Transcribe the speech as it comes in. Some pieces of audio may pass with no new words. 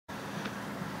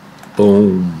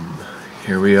Boom.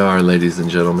 Here we are, ladies and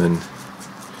gentlemen,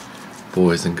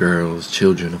 boys and girls,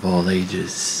 children of all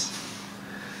ages.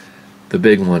 The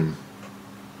big one,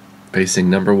 facing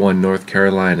 #1 North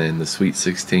Carolina in the Sweet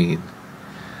 16.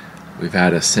 We've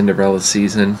had a Cinderella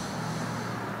season,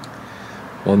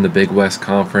 won the Big West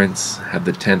Conference, had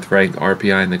the 10th ranked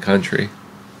RPI in the country,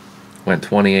 went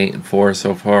 28-4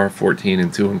 so far,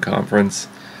 14-2 in conference,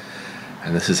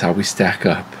 and this is how we stack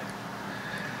up.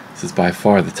 This is by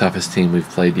far the toughest team we've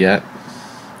played yet.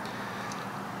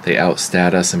 They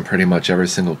outstat us in pretty much every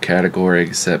single category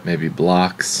except maybe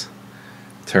blocks,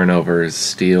 turnovers,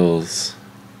 steals,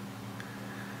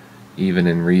 even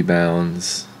in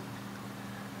rebounds.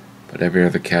 But every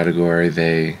other category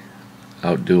they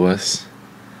outdo us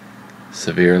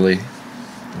severely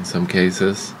in some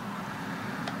cases.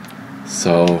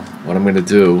 So what I'm going to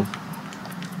do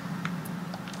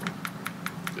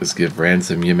is give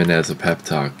Ransom Jimenez a pep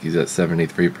talk. He's at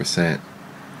 73%.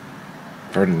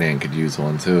 Ferdinand could use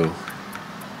one too.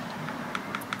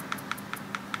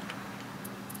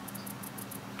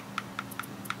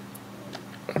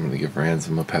 I'm going to give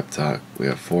Ransom a pep talk. We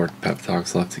have 4 pep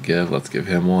talks left to give. Let's give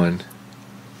him one.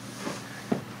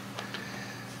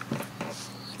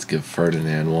 Let's give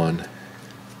Ferdinand one.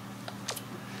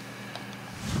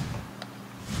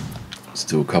 Let's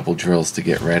do a couple drills to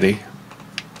get ready.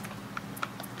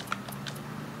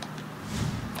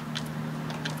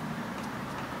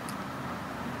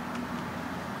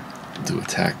 Do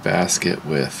attack basket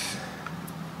with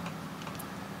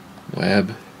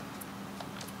Webb.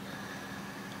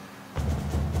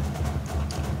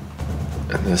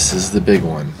 And this is the big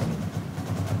one.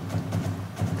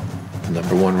 The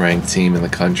 #1 ranked team in the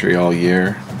country all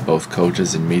year. Both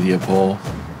coaches and media poll.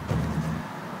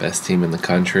 Best team in the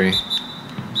country.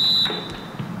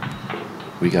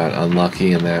 We got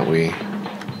unlucky in that we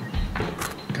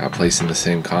got placed in the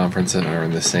same conference or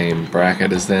in the same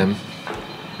bracket as them.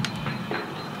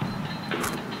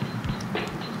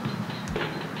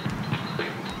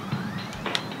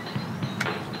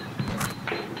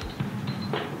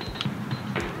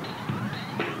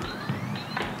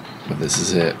 But this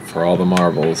is it for all the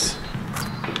marbles.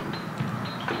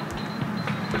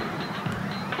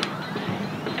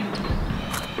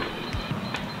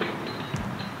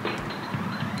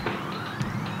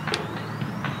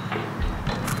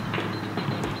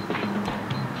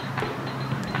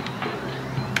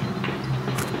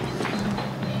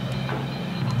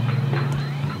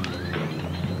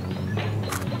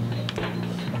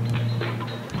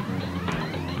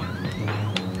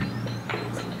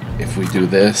 If we do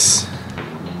this,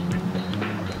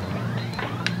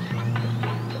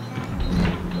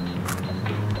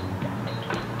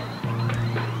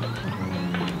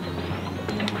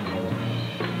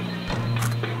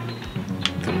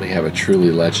 then we have a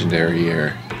truly legendary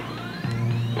year.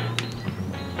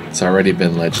 It's already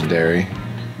been legendary.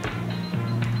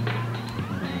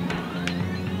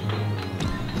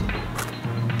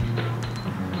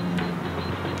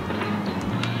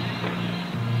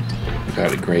 We've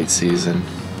had a great season.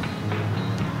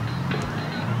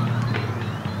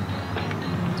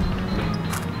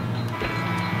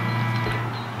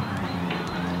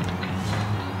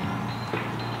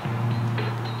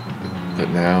 But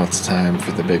now it's time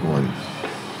for the big one.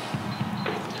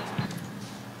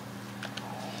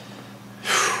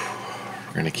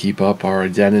 We're going to keep up our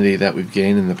identity that we've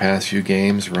gained in the past few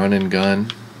games, run and gun.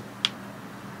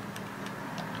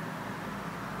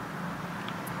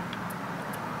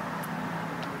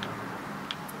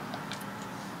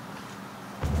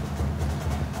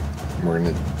 We're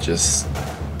going to just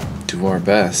do our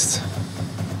best.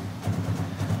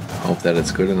 Hope that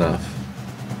it's good enough.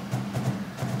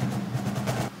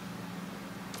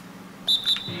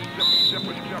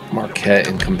 Marquette,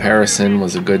 in comparison,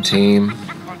 was a good team.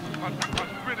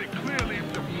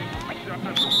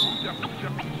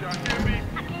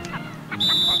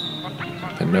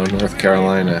 But no North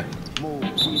Carolina.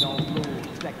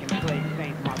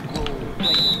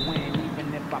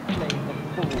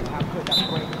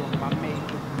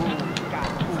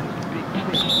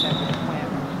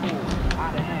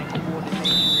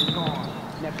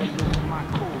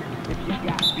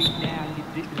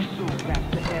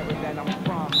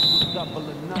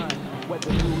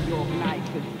 Whether New York nights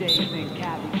or days in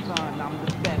Cali sun, I'm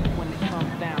the best when it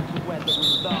comes down to weather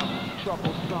and thumb.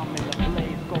 Troublesome in the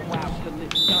blaze, go out till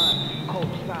it's done.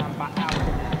 Co-signed by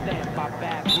Alchemist, stamped by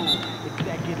Babu.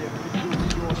 Executive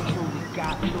producer, yours truly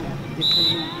got loose. It's a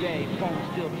new day, phone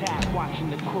still tapped, watching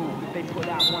the crew. They put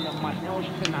out one of my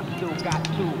notes and I still got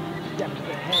 2 steps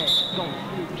ahead. Don't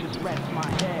sleep, just rest my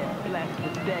head. Bless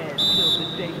the dead till the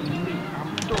day we meet.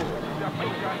 I'm through.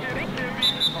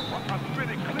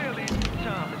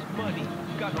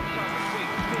 Alright,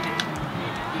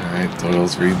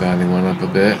 Doyle's rebounding one up a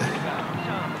bit.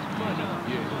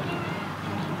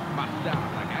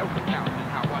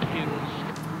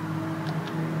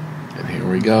 And here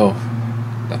we go.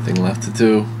 Nothing left to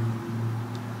do.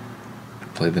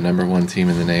 Play the #1 team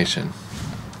in the nation.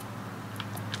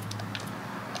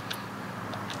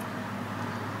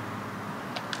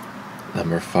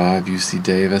 Number 5, UC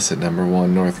Davis at #1,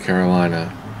 North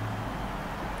Carolina.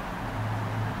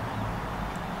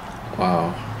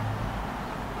 Wow.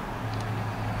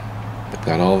 They've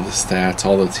got all the stats,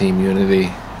 all the team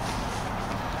unity.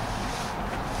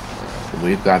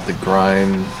 We've got the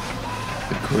grind,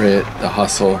 the grit, the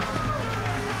hustle.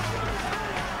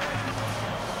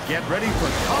 Get ready for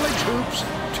College Hoops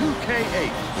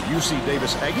 2K8. The UC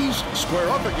Davis Aggies square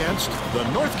up against the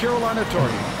North Carolina Tar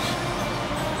Heels.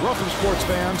 Welcome, sports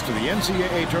fans, to the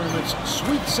NCAA Tournament's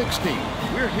Sweet 16.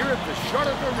 We're here at the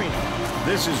Charlotte Arena.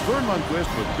 This is Vern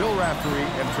Lundquist with Bill Raftery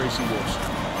and Tracy Wilson.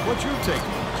 What's your take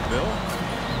on this, Bill?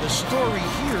 The story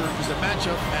here is the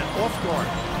matchup at off guard.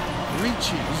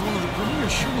 Ricci is one of the premier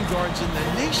shooting guards in the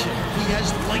nation. He has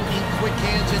lightning quick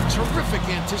hands and terrific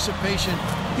anticipation.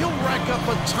 He'll rack up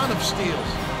a ton of steals.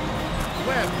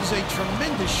 Webb is a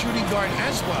tremendous shooting guard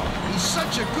as well. He's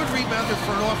such a good rebounder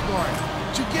for an off guard.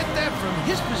 To get that from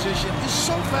his position is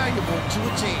so valuable to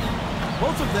a team.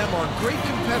 Both of them are great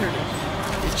competitors.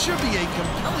 It should be a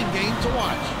compelling game to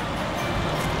watch.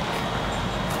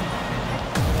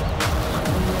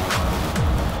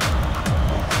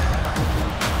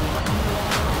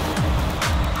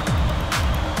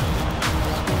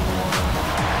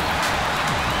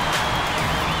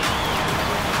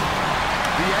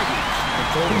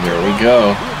 Here we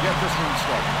go. We'll get this one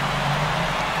started.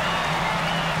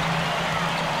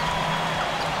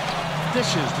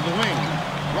 Dishes to the wing.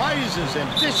 Rises and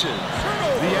dishes.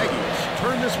 The Aggies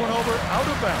turn this one over out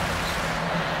of bounds.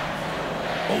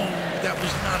 Oh, that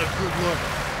was not a good look.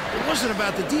 It wasn't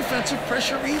about the defensive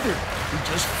pressure either. He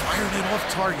just fired it off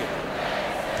target.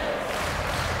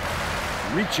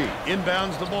 Ricci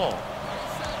inbounds the ball.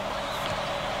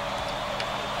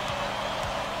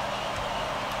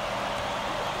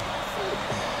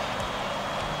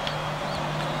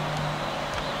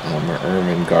 Elmer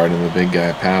Irvin guarding the big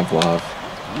guy, Pavlov.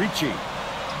 Ricci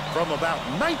from about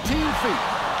 19 feet.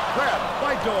 Grabbed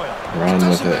by Doyle. Run with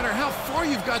Doesn't it. matter how far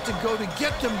you've got to go to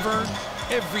get them, Vern.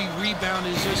 Every rebound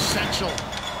is essential.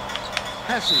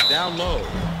 Passes down low.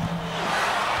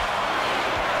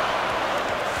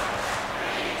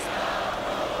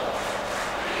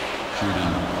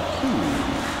 Shooting 2.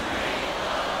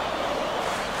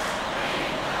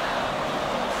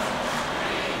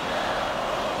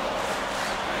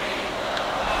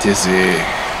 Dizzy.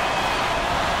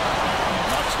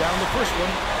 Knocks down the first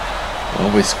one.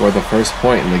 Well, we scored the first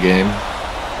point in the game.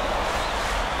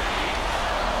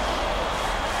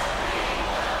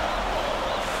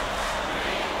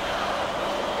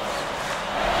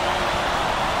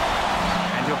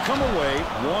 And he'll come away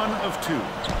 1 of 2.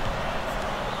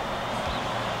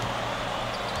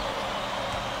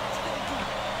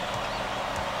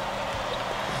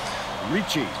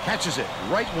 Ricci catches it,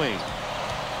 right wing.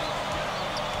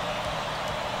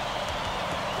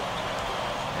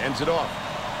 Hands it off.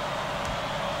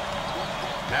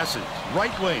 Passes,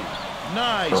 right wing.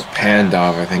 Nice. Or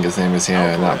Pandov, I think his name is.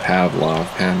 Yeah, not Pavlov.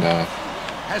 Pandov.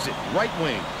 Has it, right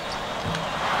wing.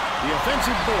 The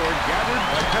offensive board gathered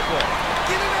by Pepler.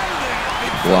 Get it out of there.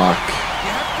 Big Block. You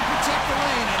have to protect the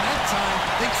lane, and that time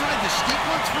they tried to sneak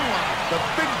one through on him. The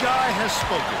big guy has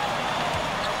spoken.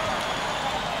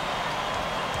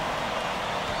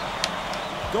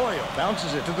 Doyle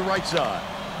bounces it to the right side.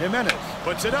 Jimenez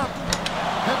puts it up.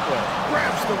 Pepler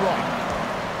grabs the rock.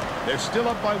 They're still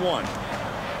up by 1.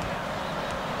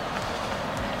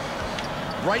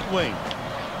 Right wing.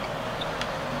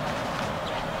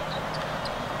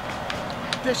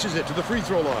 Dishes it to the free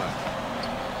throw line.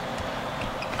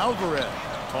 Alvarez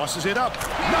tosses it up.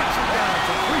 Knocks it down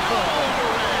for free throw.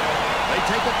 They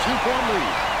take a 2-point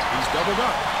lead. He's doubled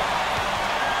up.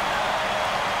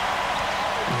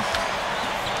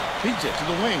 Feeds it to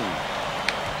the wing.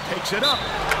 Takes it up.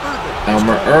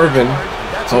 Elmer Irvin.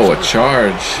 Oh, a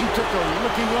charge. He took a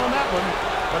licking on that one,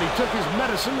 but he took his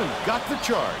medicine and got the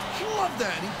charge. Love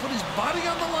that. He put his body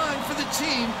on the line for the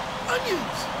team.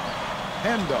 Onions.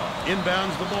 Handoff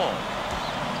inbounds the ball.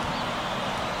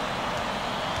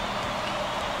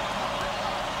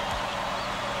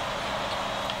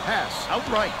 Pass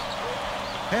outright.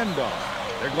 Handoff.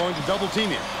 They're going to double team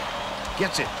him.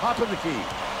 Gets it, top of the key.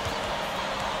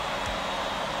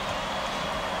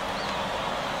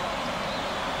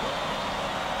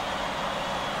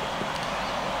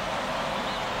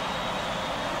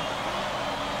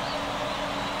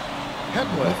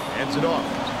 Hetway ends it off.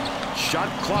 Shot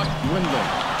clock dwindling.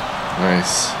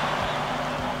 Nice.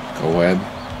 Go Webb.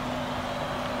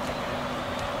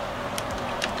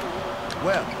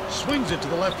 Webb swings it to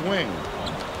the left wing.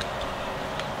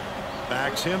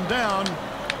 Backs him down.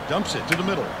 Dumps it to the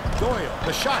middle. Doyle,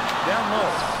 the shot down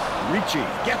low. Ricci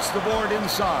gets the board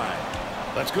inside.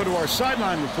 Let's go to our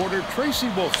sideline reporter, Tracy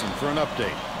Wolfson, for an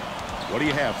update. What do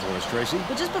you have for us, Tracy?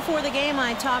 Well, just before the game,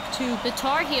 I talked to The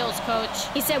Tar Heels coach.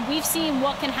 He said we've seen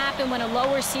what can happen when a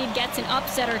lower seed gets an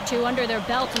upset or two under their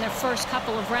belt in their first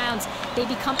couple of rounds. They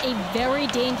become a very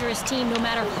dangerous team no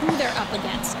matter who they're up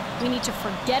against. We need to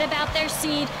forget about their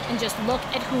seed and just look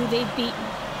at who they've beaten.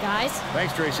 Guys?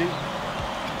 Thanks, Tracy.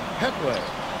 Hetway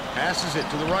passes it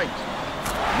to the right.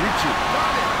 Ricci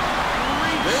got it.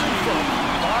 They're in front,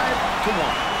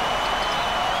 5-1.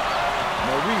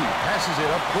 Marie passes it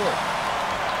up court.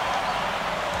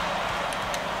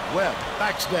 Webb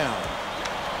backs down.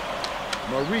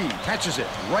 Marie catches it,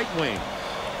 right wing.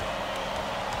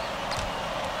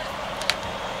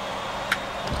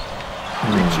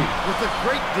 Ricci with a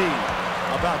great D.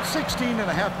 About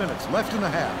 16.5 minutes left in the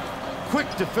half. Quick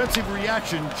defensive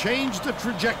reaction changed the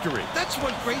trajectory. That's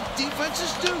what great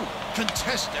defenses do.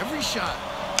 Contest every shot.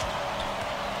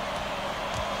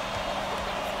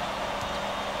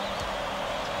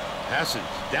 Passes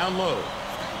down low.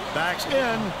 Backs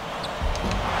in.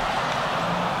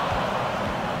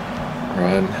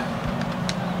 Run.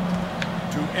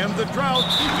 To end the drought.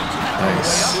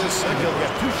 Nice. And he'll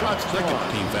get 2 shots to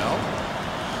one. Team foul.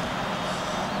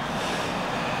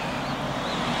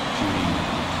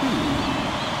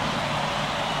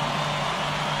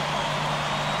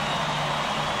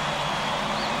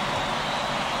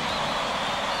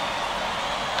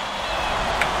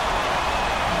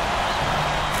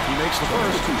 Makes the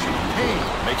first. Kane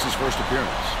makes his first appearance.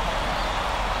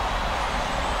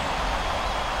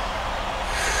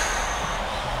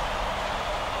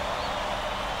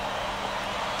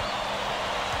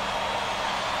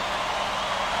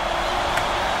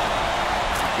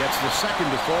 Gets the second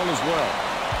to fall as well.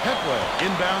 Hetway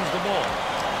inbounds the ball.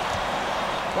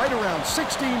 Right around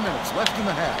 16 minutes left in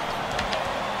the half.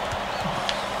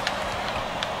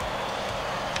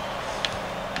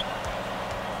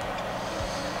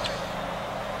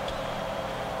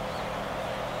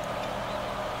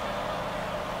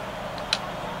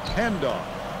 Handoff.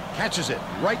 Catches it.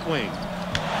 Right wing.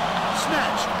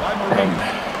 Snatched by Marie.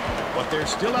 But they're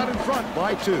still out in front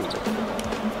by 2.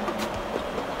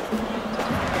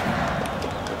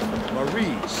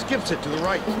 Marie skips it to the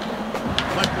right.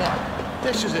 Left block.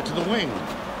 Dishes it to the wing.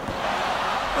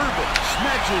 Irvin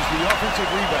snatches the offensive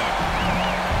rebound.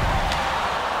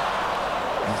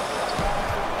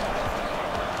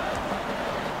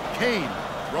 Kane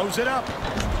throws it up.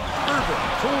 Irvin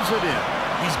pulls it in.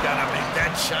 He's got to make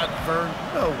that shot, Vern.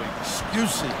 No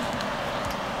excuses.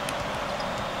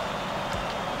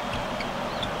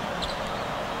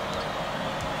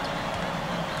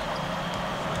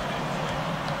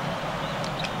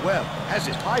 Webb has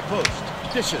it high post.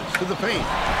 Dishes to the paint.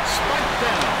 Spiked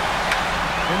down.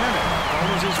 Jimenez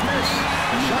follows his miss.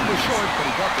 The shot was short, but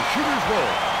he got the shooter's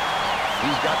roll.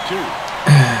 He's got 2.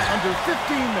 Under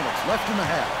 15 minutes left in the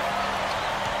half.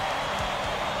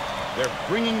 They're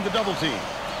bringing the double team.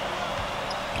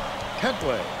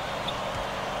 Hetway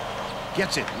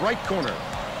gets it right corner.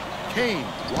 Kane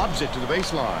lobs it to the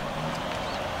baseline.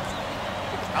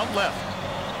 Out left.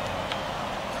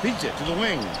 Beats it to the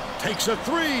wing. Takes a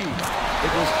 3. It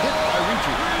was hit by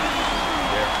Ricci.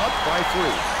 They're up by 3.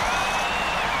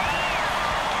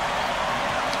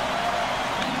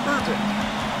 Irvin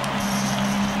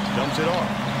dumps it off.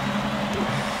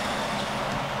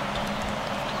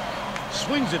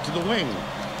 Swings it to the wing.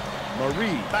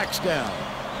 Marie backs down.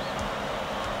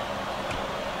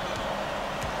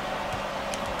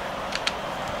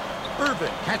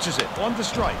 Irvin catches it on the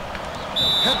strike.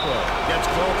 Hetway gets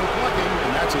called for blocking,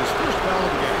 and that's his first foul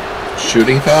of the game.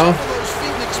 Shooting foul? Those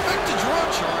didn't expect a draw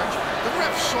charge. The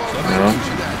ref saw right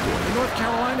through that. The North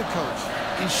Carolina coach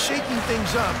is shaking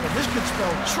things up, and this could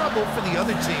spell trouble for the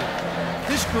other team.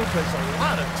 This group has a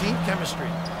lot of team chemistry.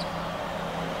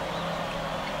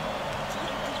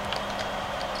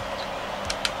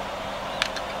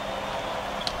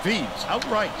 Feeds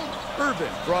outright. Irvin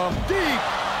from deep.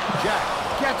 Jack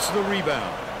gets the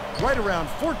rebound. Right around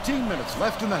 14 minutes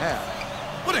left in the half.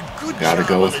 What a good Gotta job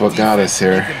go on with the what got defense. us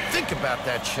here. You can think about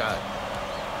that shot.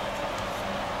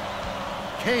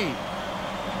 Kane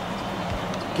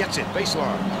gets it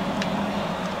baseline.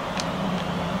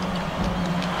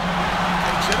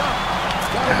 Takes it up.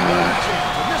 Got another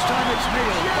chance, and this time it's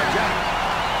nailed by Jack.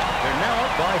 They're now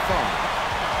up by 5.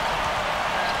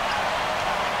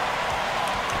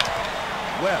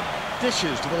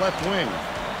 Dishes to the left wing.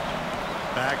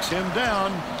 Backs him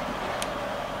down.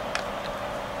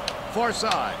 Far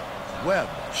side. Webb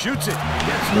shoots it.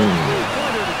 Gets the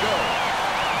pointer to go.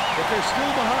 But they're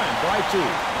still behind by 2.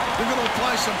 They're going to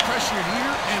apply some pressure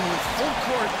here, and with full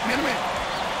court, minute.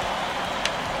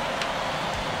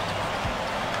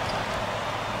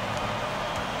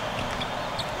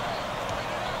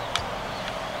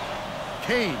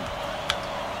 Kane.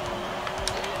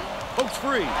 Pokes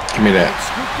free. Give me that. It's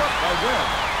scooped up by Webb.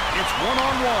 It's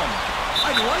one-on-one.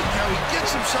 I like how he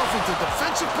gets himself into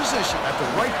defensive position. At the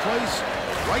right place,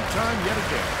 right time yet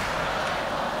again.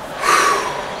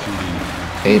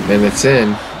 8 minutes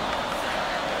in.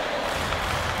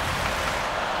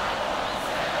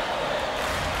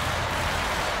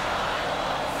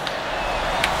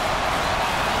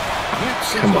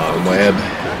 Come on, Webb.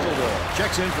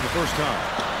 Checks in for the first time.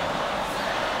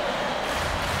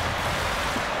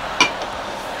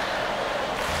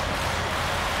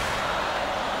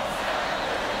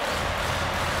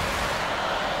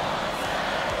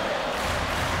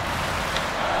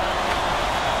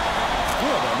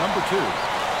 Good on number 2.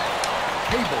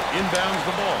 Cable inbounds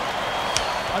the ball.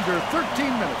 Under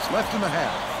 13 minutes left in the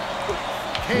half.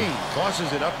 Kane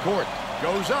tosses it up court.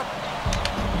 Goes up.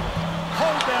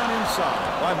 Hold down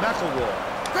inside by McElroy.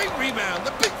 Great rebound.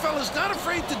 The big fella's not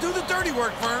afraid to do the dirty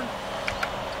work, Vern.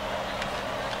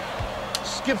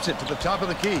 Skips it to the top of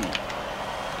the key.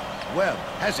 Webb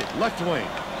has it left wing.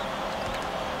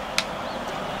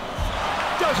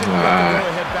 Doesn't get the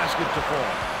go-ahead basket to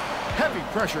fall. Heavy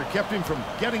pressure kept him from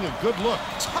getting a good look.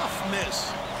 Tough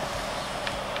miss.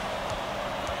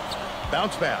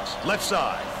 Bounce pass, left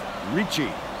side. Ricci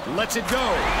lets it go.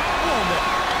 All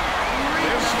net.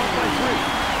 They're now up by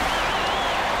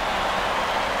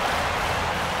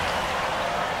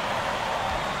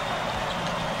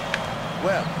 3.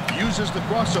 Webb uses the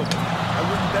crossover. I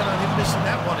wouldn't bet on him missing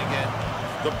that one again.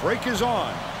 The break is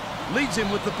on. Leads him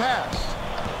with the pass.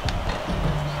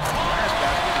 Pass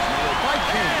basket is nailed by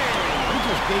Kane. He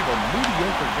just gave a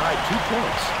mediocre guy 2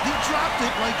 points. He dropped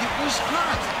it like it was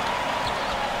hot.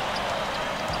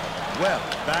 Webb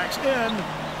backs in.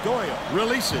 Doyle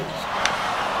releases.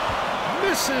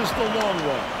 Misses the long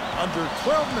one. Under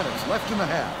 12 minutes left in the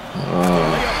half. The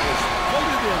layup was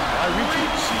floated in by Ricci.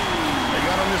 They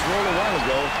got on this roll a while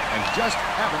ago and just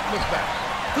haven't looked back.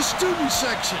 The student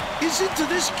section is into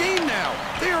this game now.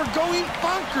 They are going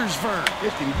bonkers, Vern.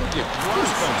 You get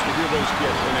goosebumps to hear those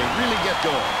kids when they really get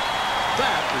going.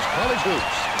 That is college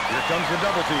hoops. Here comes the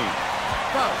double team.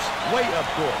 Faust way up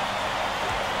court.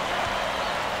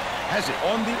 Has it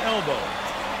on the elbow.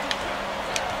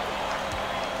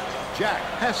 Jack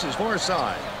passes far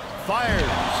side. Fires.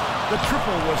 The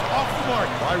triple was off the mark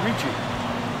by Ricci.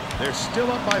 Therey're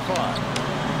still up by 5.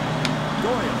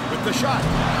 Doyle with the shot.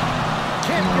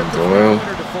 Can't get the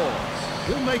winner to fall.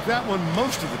 He'll make that one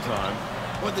most of the time.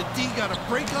 But the D got a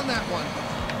break on that one.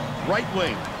 Right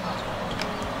wing.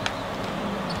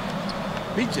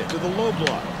 Beats it to the low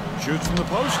block. Shoots from the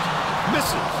post.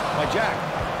 Misses by Jack.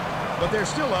 But they're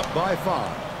still up by 5.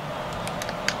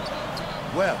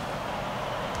 Webb.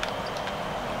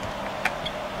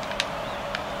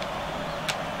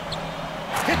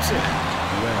 Hits it.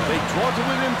 They draw to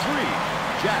within 3.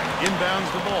 Jack inbounds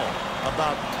the ball.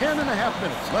 About 10.5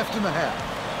 minutes left in the half.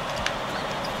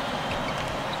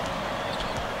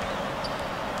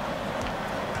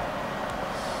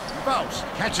 Faust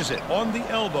catches it on the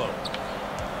elbow.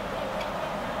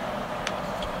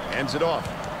 Hands it off.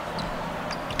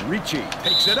 Ricci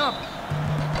takes it up.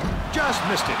 Just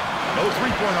missed it. No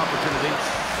three-point opportunity,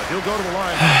 but he'll go to the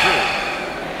line for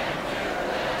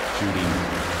 2. Shooting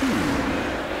 2.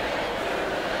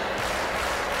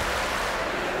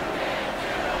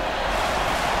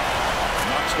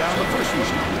 Down the first one.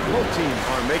 Both teams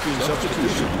are making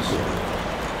substitutions.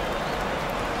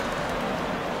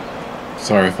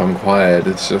 Sorry if I'm quiet,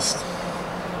 it's just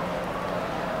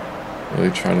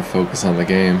really trying to focus on the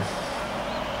game.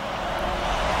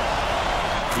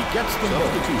 He gets the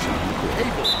substitution.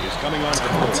 Cable is coming on.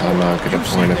 Call timeout, get a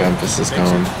point of emphasis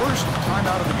going. First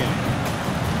timeout of the game.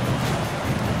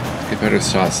 Get better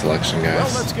shot selection, guys.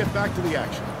 Well, let's get back to the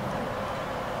action.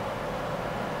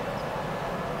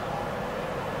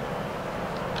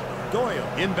 Doyle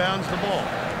inbounds the ball.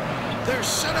 They're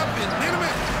set up in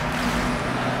minute.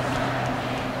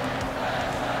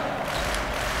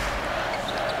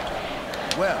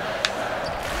 Webb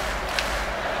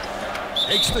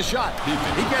takes the shot. He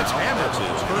gets hammered.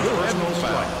 His first personal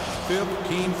foul. 5th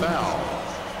team foul.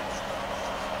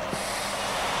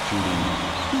 Shooting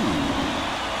 2.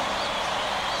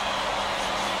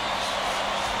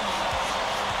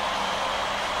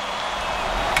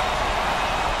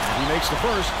 Makes the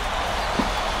first.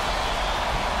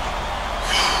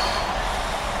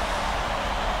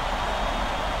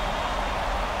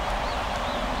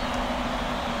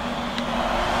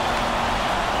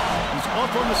 He's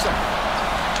off on the second.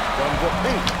 From the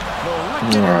paint.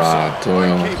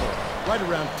 Doyle. Right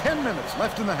around 10 minutes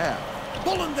left in the half.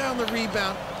 Pulling down the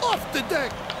rebound off the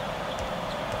deck.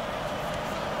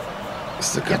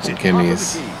 Just a Gets couple it off of the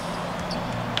gimmies. key.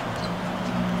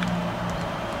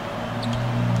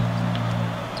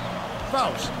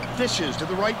 Faust dishes to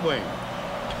the right wing.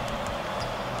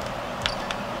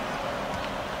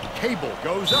 Cable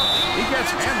goes up. He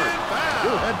gets hammered.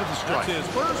 He'll head to the strike. That's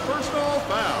his first personal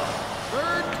foul.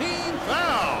 Third team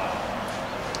foul.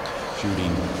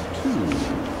 Shooting 2.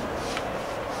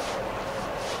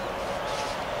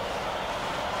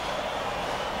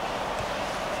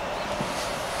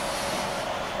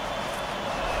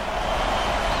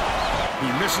 He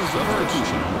misses the first.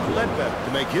 Ledbetter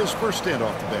to make his first stint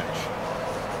off the bench.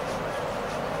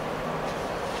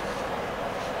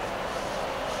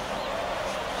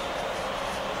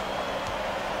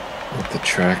 Let the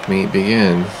track meet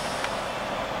begin.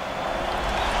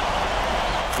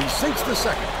 He sinks the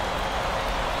second.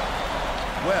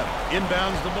 Webb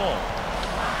inbounds the ball.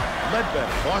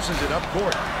 Ledbetter tosses it up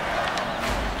court.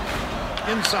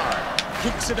 Inside.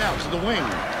 Kicks it out to the wing.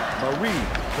 Marie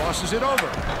crosses it over.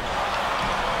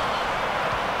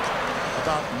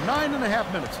 About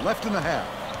 9.5 minutes left in the half.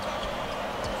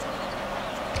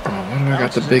 Oh, why do I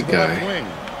got the big guy?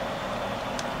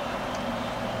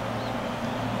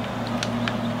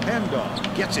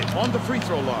 Handoff gets it on the free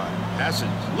throw line. Passes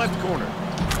left corner.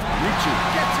 Ricci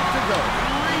gets it to go.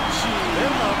 Ricci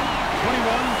then up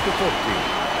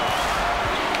 21-14.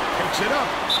 Takes it up.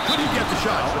 Couldn't get the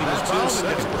shot, but he was fouled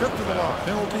and gets tripped to the line.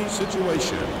 Penalty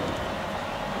situation.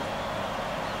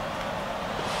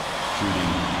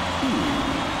 Shooting 2.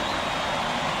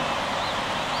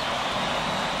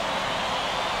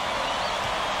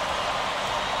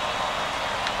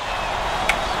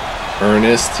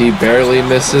 Ernest, he barely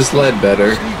misses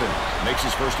Ledbetter. Steven makes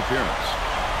his first appearance.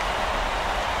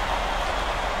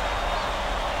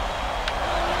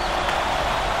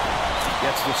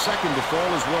 Gets the second to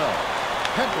fall as well.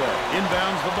 Headway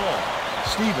inbounds the ball.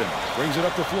 Steven brings it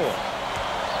up the floor.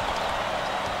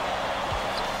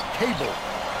 Cable.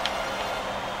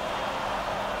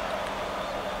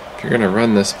 If you're going to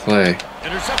run this play,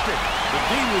 Intercepted. The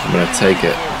D was I'm going to take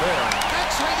it.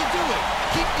 That's how you do it.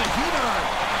 Keep the heat on.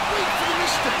 Wait for the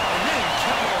mistake and then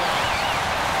capitalize.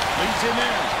 Leads him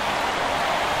in.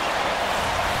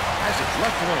 Has it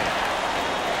left wing.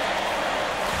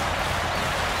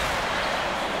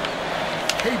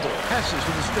 Cable passes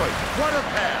to the strike. What a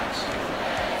pass.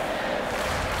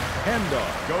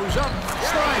 Handoff goes up.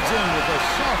 Slides in with a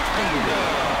soft finger.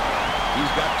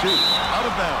 He's got 2. Out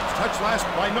of bounds. Touch last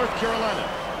by North Carolina.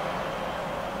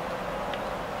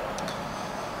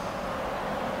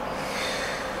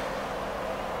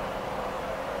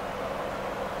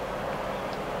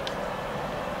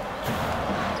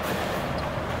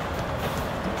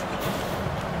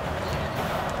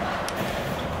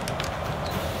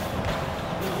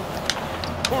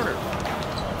 Corner.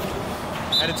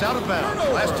 And it's out of bounds.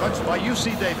 Last touch by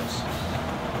UC Davis.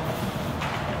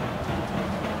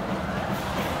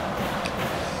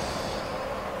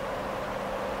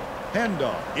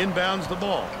 Handoff inbounds the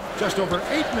ball. Just over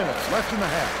 8 minutes left in the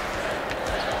half.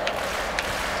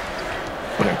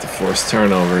 I have to force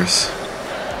turnovers.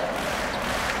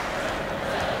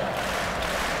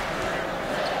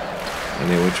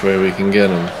 Any which way we can get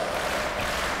them.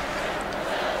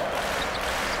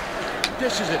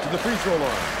 Dishes it to the free throw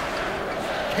line.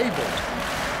 Cable.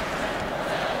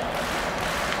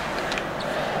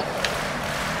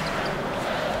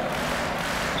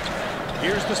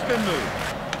 Here's the spin move.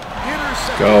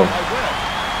 Intercepted Go. by Webb.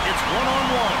 It's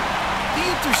one-on-one. The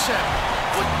intercept.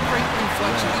 What great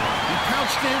reflexes. He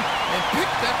pounced in and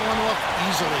picked that one off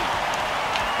easily.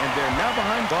 And they're now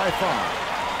behind by 5.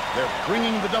 They're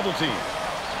bringing the double team.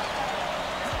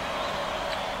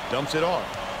 Dumps it off.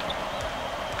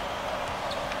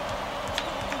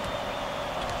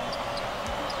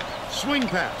 Swing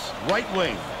pass, right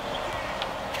wing.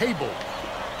 Cable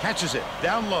catches it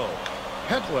down low.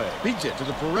 Headway beats it to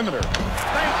the perimeter.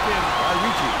 Banked in by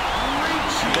Ricci.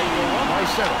 They go on by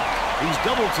 7. He's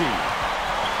double teamed.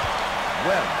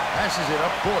 Webb passes it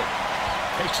up court.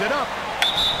 Takes it up.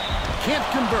 Can't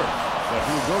convert, but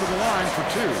he'll go to the line for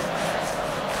 2.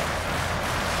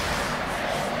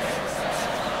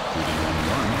 Shooting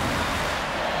 1.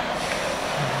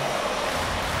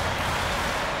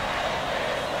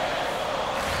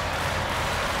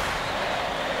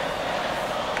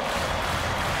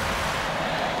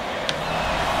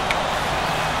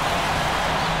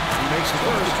 the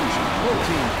first. Both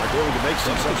teams are going to make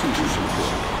some substitutions.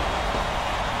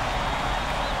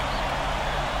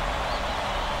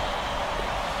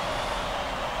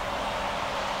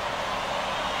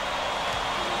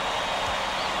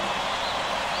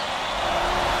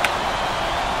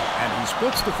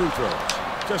 Splits the free throws.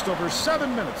 Just over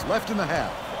 7 minutes left in the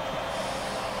half.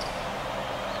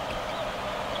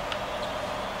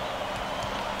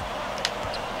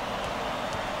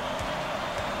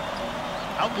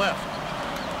 Out left.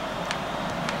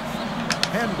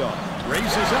 Handoff.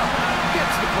 Raises up.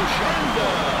 Gets the push shot.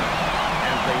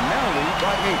 And they now lead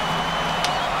by 8.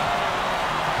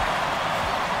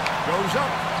 Goes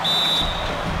up.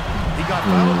 He got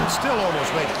fouled and still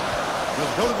almost made it.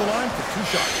 He'll go to the line for 2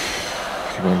 shots.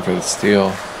 Going for the steal.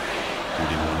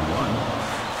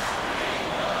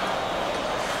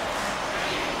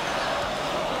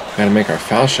 Gotta make our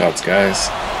foul shots, guys.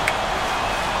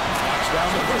 Knocks down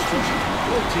the first one.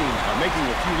 Both teams are making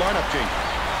a few lineup changes.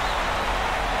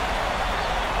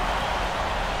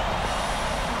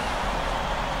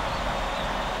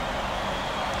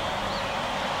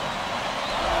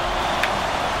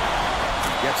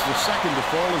 Gets the second to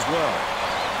fall as well.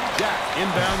 Jack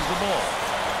inbounds the ball.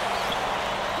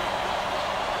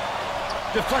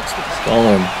 Deflects the pass.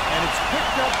 Stolen. And it's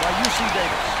picked up by UC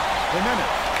Davis.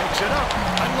 Jimenez picks it up.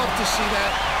 I'd love to see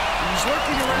that. He's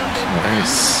lurking around in.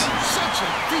 Nice. Such a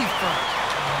defense.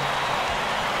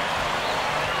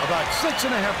 About 6.5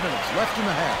 minutes left in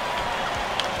the half.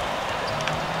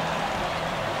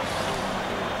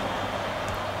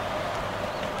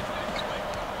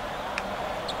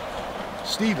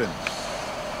 Stevens.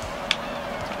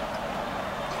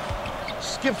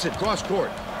 Skips it cross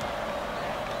court.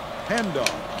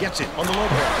 Handoff gets it on the low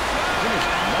block.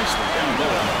 Finished nicely down low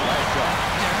on the last shot.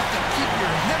 You have to keep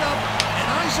your head up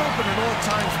and eyes open at all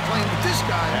times playing with this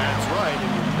guy. That's right,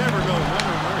 and you never know when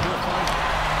or where he'll find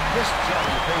this shot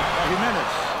in the paint by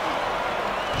Jimenez.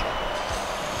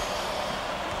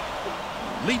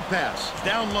 Lead pass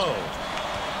down low.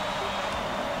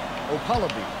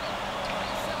 Opalabi.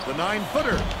 The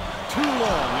 9-footer. Too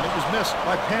long, and it was missed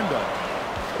by Pando.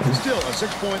 Still a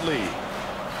 6-point lead.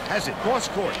 Has it cross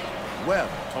court. Webb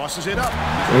tosses it up.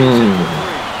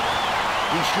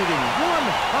 He's shooting 100%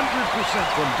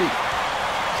 from deep.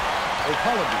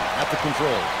 Opalabi at the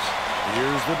controls.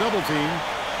 Here's the double team.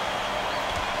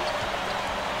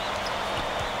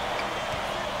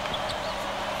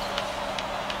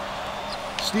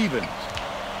 Stevens.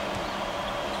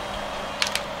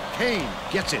 Kane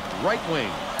gets it. Right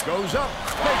wing. Goes up.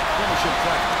 Big finishing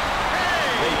track.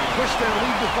 They push their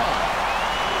lead to 5.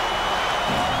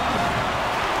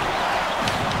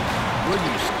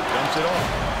 Williamson dumps it off.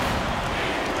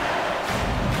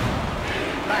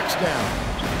 Backs down.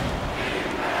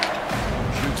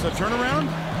 Shoots the turnaround.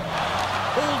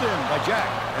 Pulled in by Jack.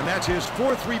 And that's his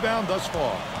 4th rebound thus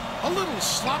far. A little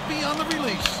sloppy on the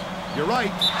release. You're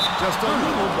right. Just a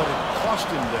little, but it cost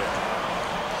him there.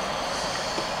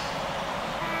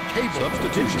 Cable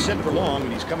didn't sit for long,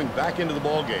 and he's coming back into the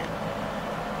ball game.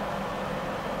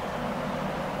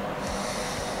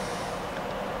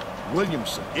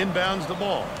 Williamson inbounds the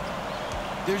ball.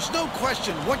 There's no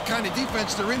question what kind of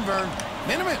defense they're in, Vern.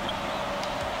 Minimum.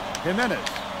 Jimenez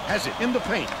has it in the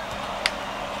paint.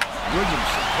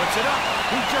 Williamson puts it up.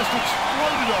 He just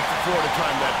exploded off the floor to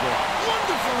time that ball.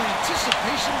 Wonderful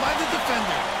anticipation by the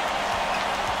defender.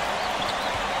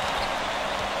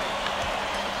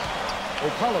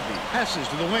 Opalabi passes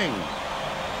to the wing.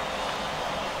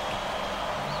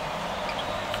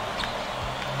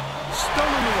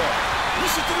 Stolen away.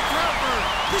 Listen to the crowd, Vern.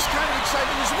 This kind of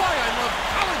excitement is why I love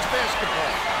college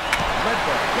basketball.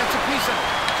 Redbird gets a piece out.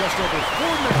 Just over 4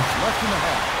 minutes left in the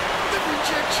half. The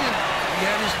rejection. He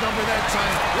had his number that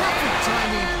time. Perfect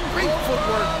timing. Great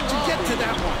footwork to get to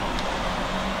that one.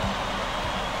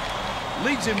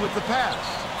 Leads him with the pass.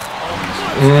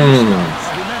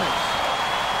 Jimenez.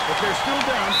 But they're still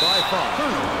down by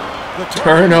 5.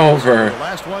 Turnover. The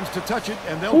last ones to touch it,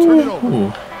 and they'll turn it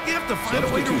over. You have to find a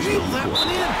way to reel that one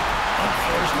in.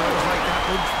 Unforced moves like that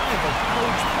would drive a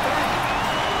coach back.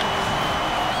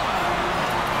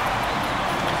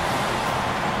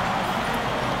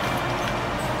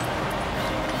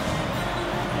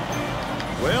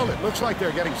 Well, it looks like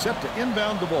they're getting set to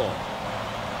inbound the ball.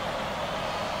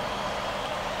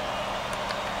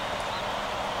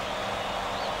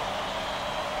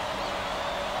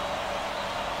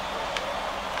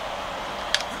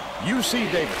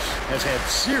 UC Davis has had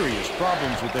serious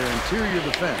problems with their interior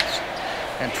defense.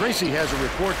 And Tracy has a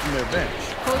report from their bench.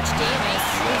 Coach Davis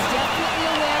is definitely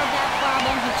aware of that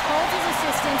problem. He told his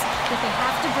assistants that they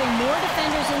have to bring more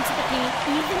defenders into the paint,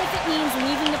 even if it means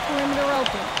leaving the perimeter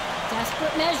open.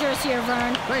 Desperate measures here,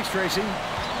 Vern. Thanks, Tracy.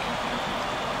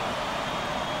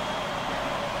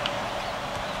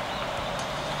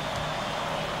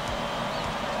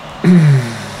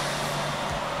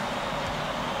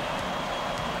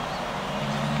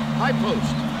 High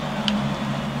post.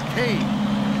 Kane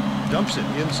dumps it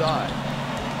inside.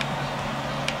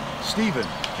 Steven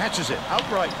catches it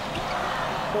outright.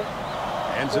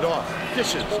 Hands it off.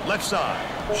 Dishes left side.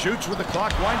 Shoots with the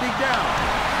clock winding down.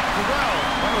 Corralled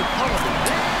by O'Connell.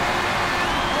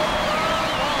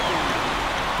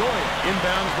 Goya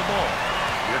inbounds the ball.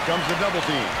 Here comes the double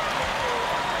team.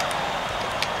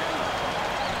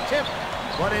 Tip,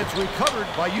 but it's recovered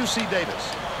by UC Davis.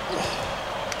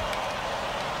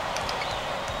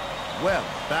 Webb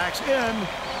backs in.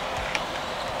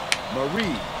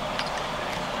 Marie.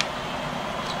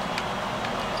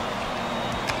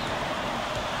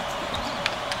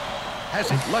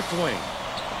 Has it left wing.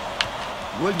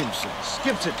 Williamson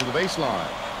skips it to the baseline.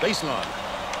 Baseline.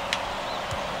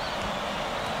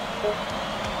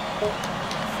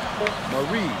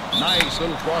 Marie, nice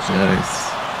little crossover.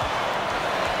 Nice.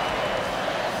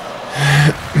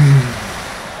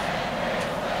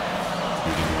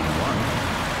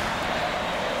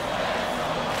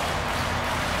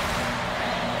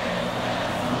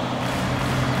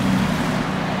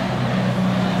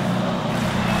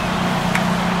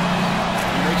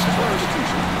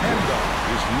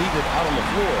 Out on the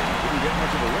floor. He couldn't get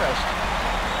much of a rest.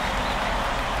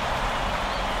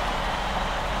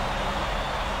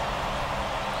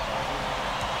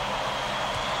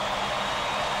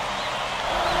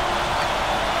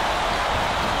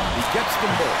 He gets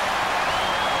them both.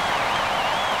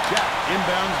 Jack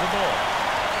inbounds the ball.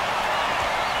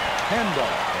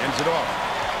 Handoff, hands it off.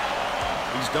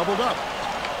 He's doubled up.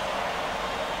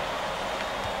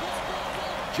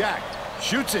 Jack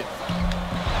shoots it.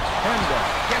 Handoff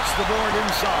gets the board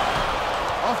inside.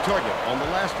 Off target on the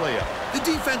last layup. The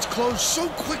defense closed so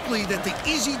quickly that the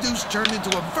easy deuce turned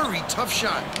into a very tough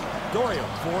shot. Doyle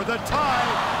for the tie.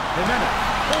 Jimenez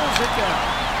pulls it down.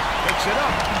 Picks it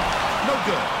up. No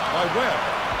good by Webb.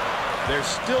 They're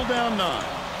still down 9.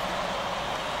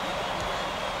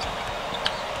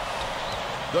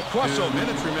 The crossover. 2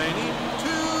 minutes remaining.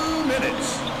 2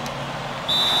 minutes.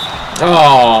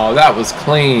 Oh, that was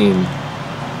clean.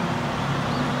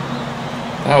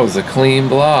 That was a clean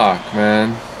block,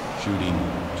 man. Shooting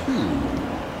 2.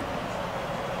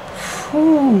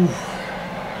 Whew.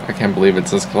 I can't believe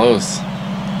it's this close.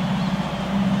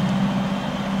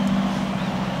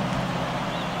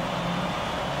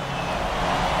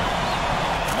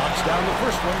 Knocks down the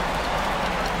first one.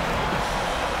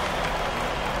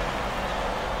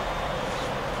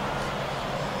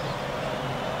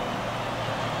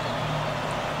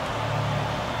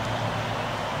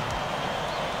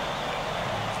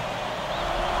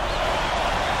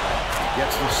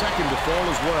 Gets the second to fall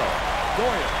as well.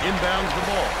 Goya inbounds the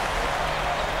ball.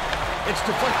 It's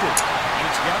deflected, and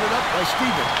it's gathered up by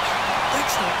Stevens.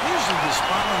 That's not usually the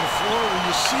spot on the floor where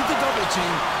you see the double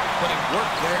team, but it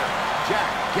worked there.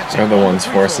 Jack gets They're it the on ones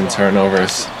free forcing throw line.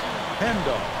 turnovers.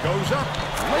 Handoff goes up,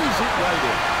 lays it right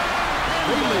in.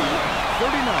 They lead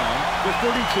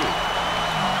 39-32.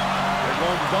 They're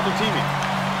going to double teaming.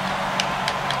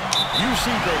 UC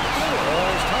Davis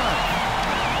calls time.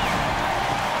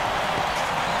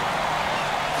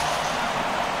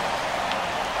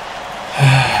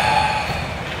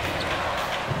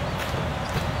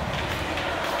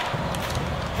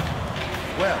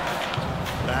 Webb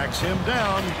backs him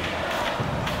down.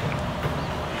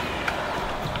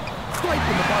 Right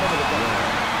in the bottom of the bucket.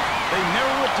 They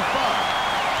narrow it to 5.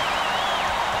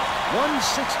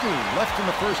 1:16 left in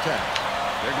the first half.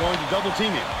 They're going to double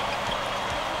team him.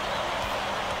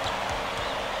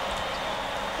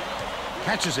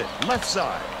 Catches it left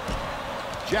side.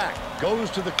 Jack goes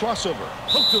to the crossover.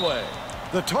 Hooked away.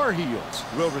 The Tar Heels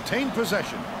will retain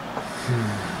possession.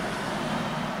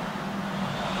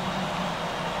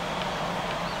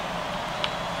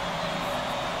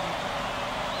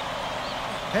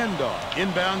 Handoff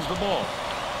inbounds the ball.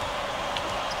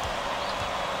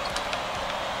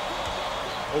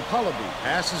 O'Connell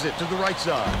passes it to the right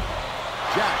side.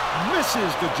 Jack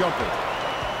misses the jumper,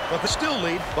 but they still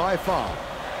lead by 5.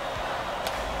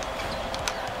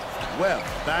 Webb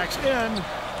backs in.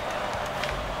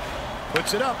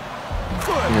 Puts it up.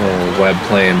 Good. Oh, Webb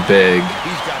playing big.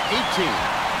 He's got 18.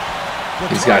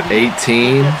 He's got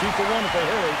 18. 2 for 1 if they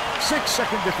hurry.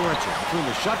 6-second differential between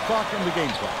the shot clock and the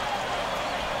game clock.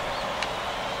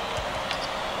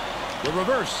 The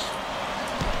reverse.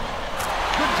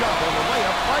 Good job on the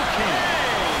layup by Kane.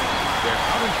 They're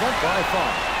out in front by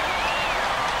 5.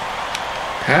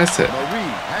 Pass it.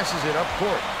 Marie passes it up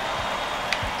court.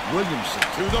 Williamson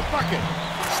to the bucket.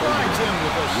 Slides in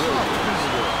with a soft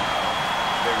finger.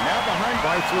 They're now behind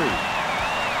by 3.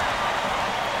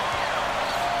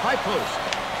 High post.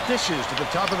 Dishes to the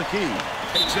top of the key.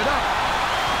 Takes it up.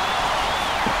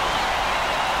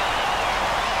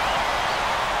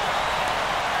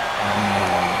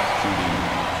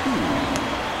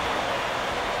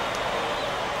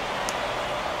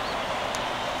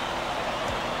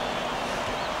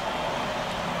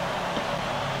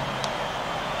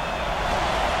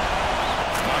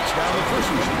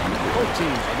 Both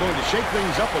teams are going to shake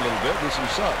things up a little bit with some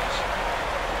subs.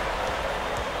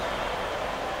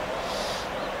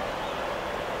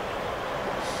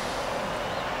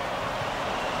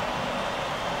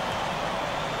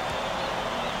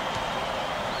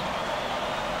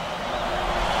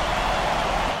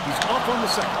 He's off on the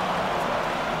second.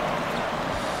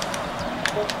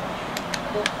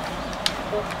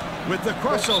 With the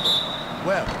crossover.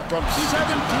 Webb from 17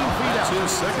 feet out. His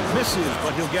second misses,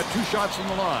 but he'll get 2 shots from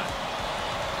the line.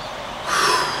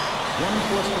 1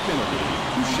 plus the penalty.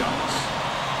 2 shots.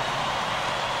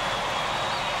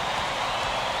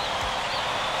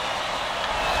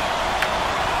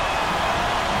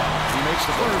 He makes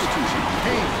the first.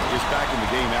 Kane is back in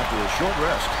the game after a short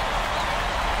rest.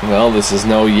 Well, this is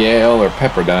no Yale or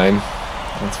Pepperdine,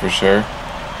 that's for sure.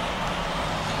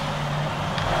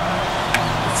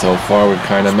 So far, we've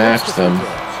kind of matched them.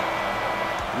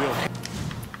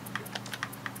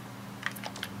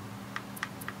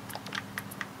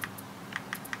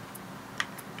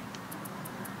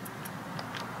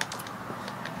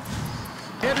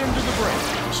 Head into the break.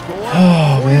 Score.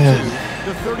 Oh, man.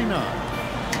 To 39.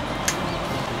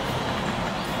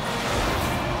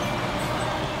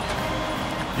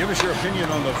 Give us your opinion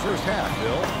on the first half,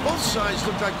 Bill. Both sides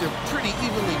look like they're pretty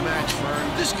evenly matched,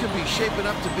 Vern. This could be shaping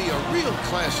up to be a real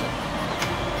classic.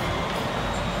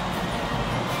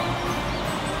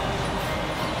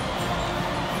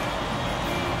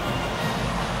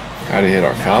 Gotta hit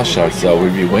our foul shots, though.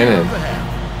 We'd be winning.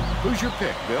 Who's your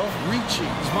pick, Bill? Ricci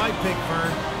is my pick,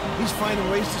 Vern. He's finding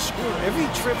ways to score every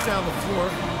trip down the floor,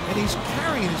 and he's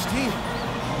carrying his team.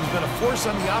 He's been a force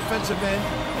on the offensive end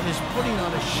and is putting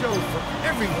on a show for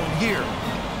everyone here.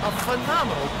 A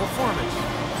phenomenal performance.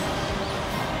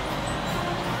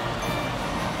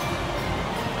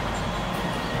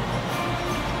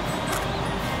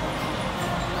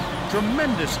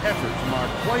 Tremendous effort from our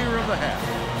player of the half.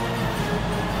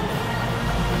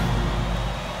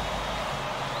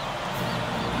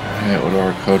 Alright, what do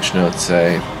our coach notes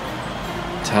say?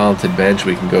 Talented bench,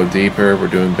 we can go deeper. We're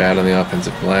doing bad on the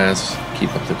offensive glass.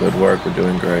 Keep up the good work, we're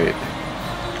doing great.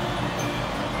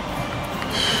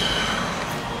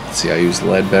 Let's see, I used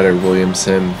Ledbetter,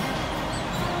 Williamson.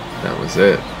 That was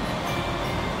it.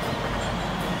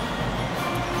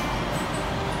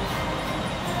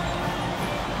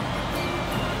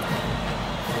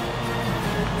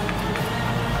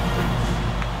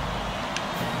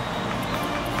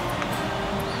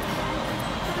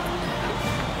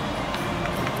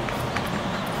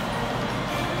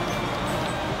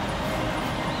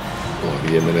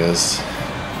 Jimenez.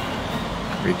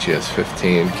 Ricci has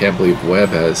 15. Can't believe Webb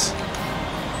has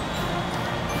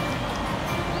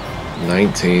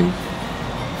 19.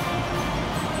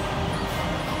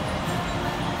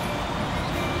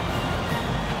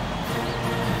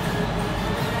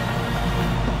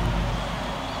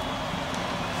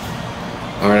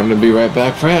 Alright, I'm going to be right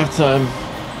back for halftime.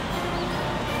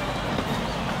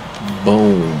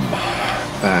 Boom.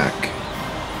 Back.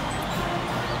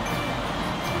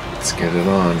 Let's get it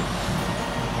on.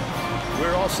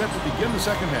 We're all set to begin the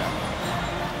second half.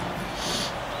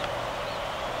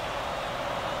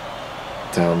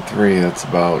 Down 3, that's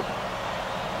about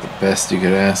the best you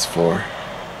could ask for.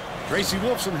 Tracy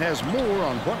Wolfson has more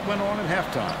on what went on at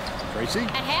halftime. Tracy?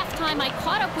 At halftime, I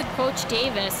caught up with Coach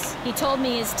Davis. He told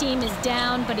me his team is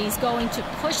down, but he's going to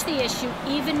push the issue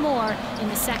even more in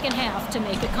the second half to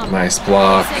make a comeback. Nice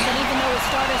block. He said that even though his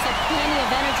starters had plenty of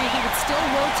energy, he would still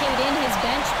rotate in his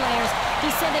bench players. He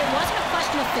said that it wasn't a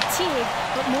question of fatigue,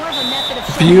 but more of a method of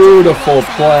showing. Beautiful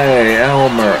play,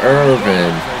 Elmer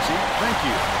Irvin. Tracy, thank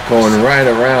you. Going right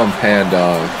around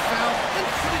Pandog.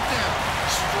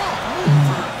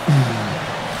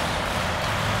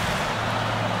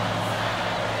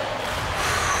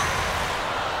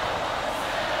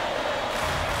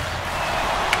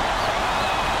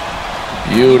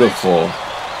 Beautiful.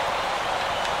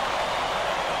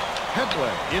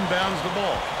 Headway inbounds the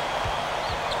ball.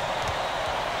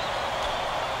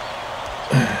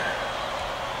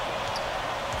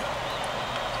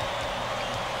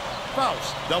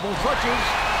 Faust double clutches.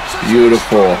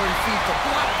 Beautiful. Feet to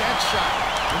block that shot.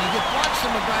 When you get blocks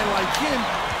from a guy like him,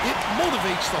 It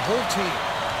motivates the whole team.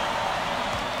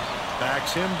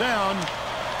 Backs him down.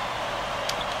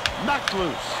 Knocked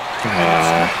loose.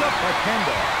 Snapped up by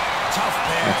Pendo. Tough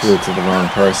pass. I threw it to the wrong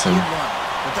person. Good run.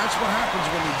 But that's what happens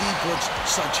when the D puts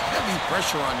such heavy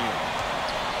pressure on you.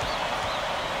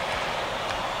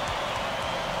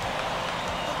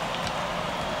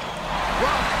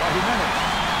 Blocked by Jimenez.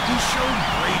 He showed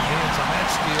great hands on that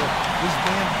steal. His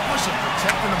man wasn't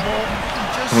protecting the ball. He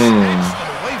just snatched it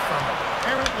away from him.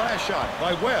 Errant last shot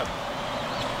by Webb.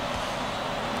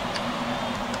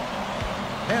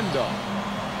 Pendo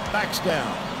backs down.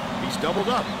 He's doubled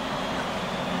up.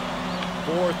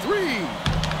 4-3.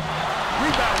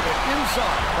 Rebounded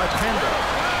inside by Pendo.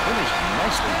 Finished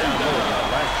nicely down low on that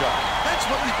last shot. That's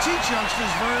what we teach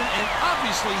youngsters, Vern, and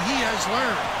obviously he has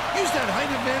learned. Use that height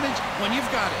advantage when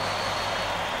you've got it.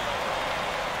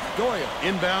 Doyle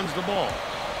inbounds the ball.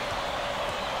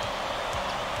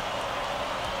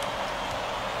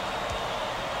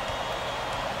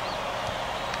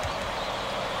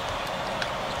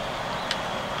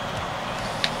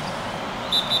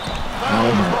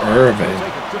 Irving.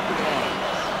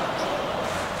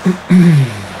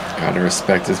 Gotta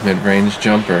respect his mid-range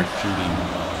jumper.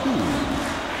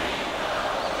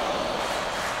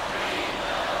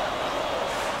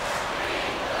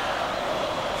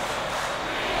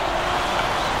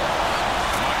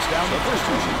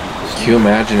 Can you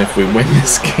imagine if we win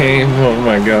this game? Oh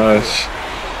my gosh.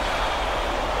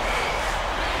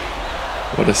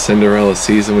 What a Cinderella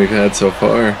season we've had so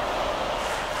far.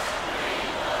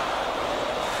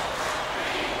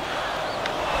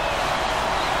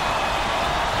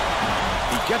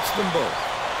 Gets them both.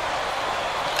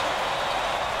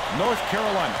 North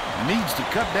Carolina needs to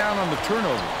cut down on the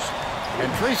turnovers.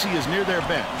 And Tracy is near their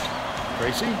bench.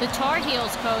 Tracy? The Tar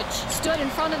Heels coach stood in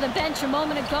front of the bench a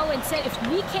moment ago and said if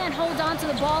we can't hold on to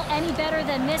the ball any better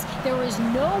than this, there is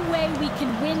no way we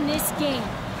can win this game.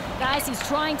 Guys, he's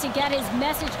trying to get his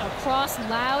message across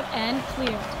loud and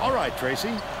clear. All right,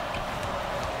 Tracy.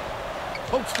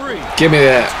 Pokes free. Give me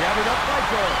that. Gathered up by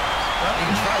Doyle. Well,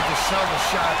 he tried to sell the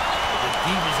shot. The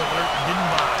D was alert and didn't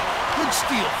buy. Good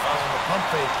steal following the pump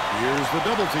fake. Here's the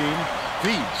double team.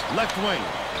 Feeds left wing.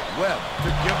 Webb to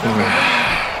give them the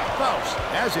lead. Faust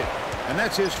has it. And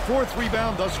that's his 4th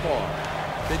rebound thus far.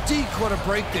 The D caught a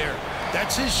break there.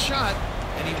 That's his shot,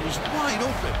 and he was wide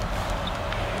open.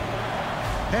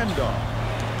 Handoff.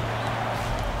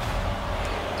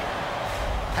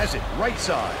 Has it right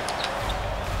side.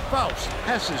 Faust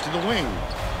passes to the wing.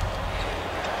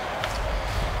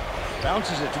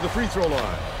 Bounces it to the free throw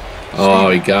line.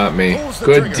 Oh, he got me.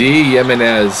 Good D,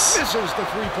 Jimenez. Misses the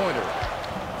three-pointer.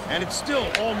 And it's still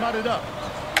all knotted up.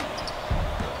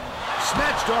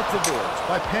 Snatched off the boards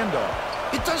by Pendo.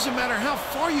 It doesn't matter how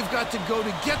far you've got to go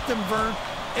to get them, Vern.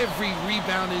 Every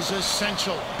rebound is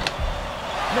essential.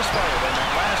 Misfired on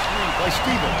that last three by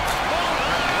Stevens.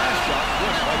 That last shot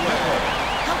was by Webb.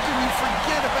 How can you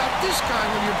forget about this guy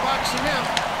when you're boxing out?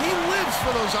 He lives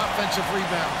for those offensive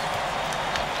rebounds.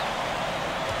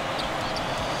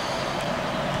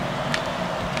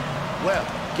 Webb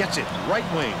gets it right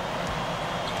wing.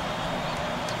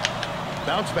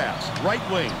 Bounce pass, right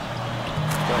wing.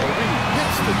 Kobe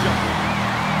hits the jumper.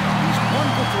 He's 1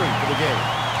 for 3 for the game.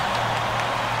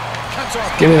 Cuts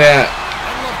off. Give me that.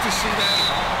 I'd love to see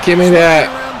that. Give me that.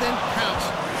 Around then pounce.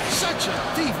 Such a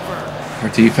deep burn.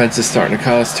 Our defense is starting to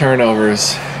cause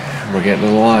turnovers. We're getting to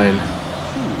the line.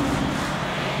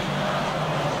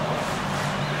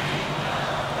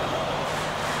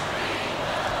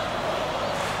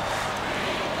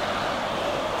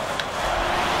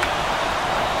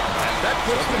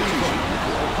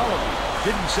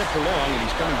 Didn't sit for long, and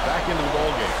he's coming back into the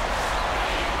ball game.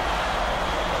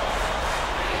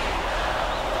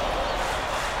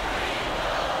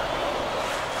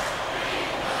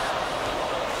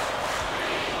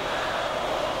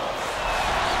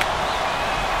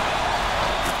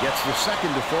 He gets the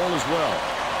second to fall as well.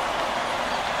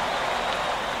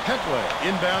 Hetley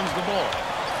inbounds the ball.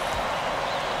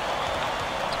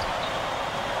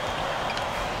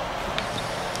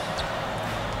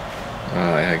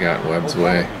 I got Webb's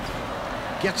way.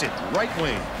 Gets it right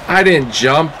wing. I didn't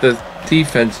jump. The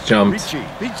defense jumped. Ricci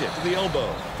beats it to the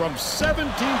elbow from 17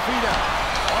 feet out.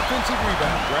 Offensive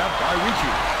rebound grab by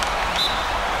Ricci.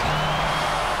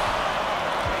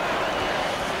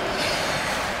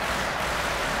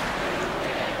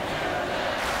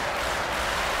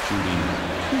 Shooting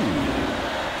 2.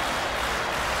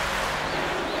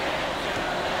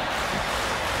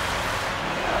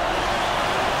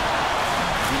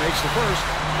 Makes the first.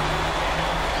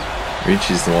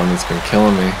 Ricci's the one that's been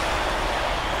killing me.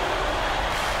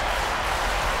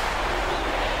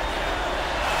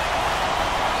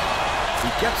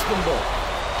 gets them both.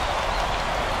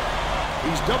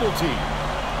 He's double teamed.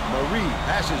 Marie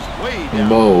passes way down.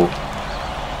 Mo.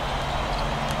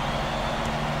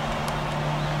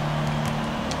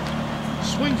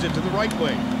 Swings it to the right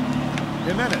wing.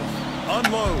 Jimenez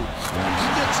unloads. He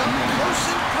gets up close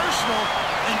and personal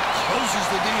and closes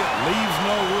the deal. Leaves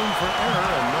no room for error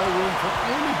and no room for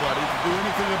anybody to do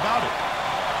anything about it.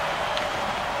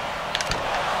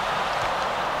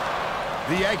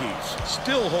 The Aggies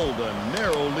still hold a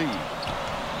narrow lead.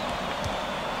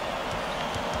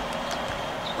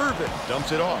 Irvin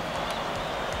dumps it off.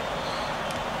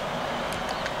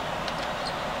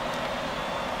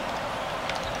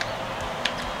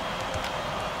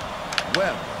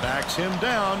 Webb backs him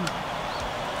down.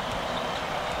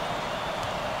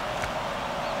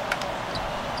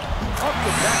 Up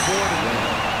the backboard and in.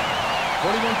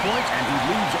 41 points, and he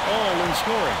leads all in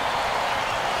scoring.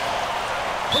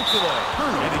 Pokes away.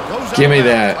 And he goes out. Give me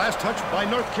that. Last touch by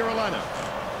North Carolina.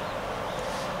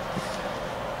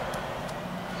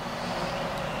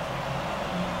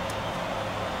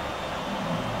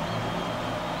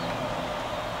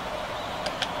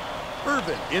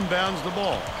 Irvin inbounds the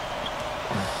ball.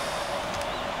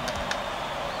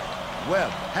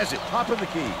 Webb has it top of the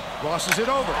key. Crosses it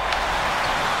over.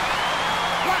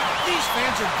 Wow, these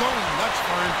fans are going nuts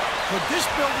for him. Could this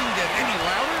building get any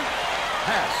louder?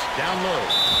 Pass down low.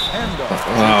 Handoff.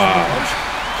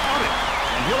 Caught it.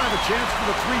 And he'll have a chance for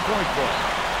the three-point play.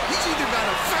 He's either got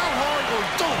to foul hard or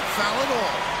don't foul at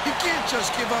all. You can't just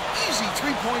give up easy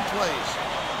three-point plays.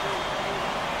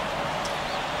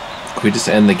 Can we just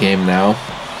end the game now?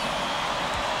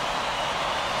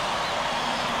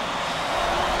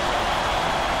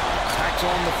 Tacks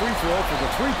on the free throw for the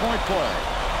three-point play.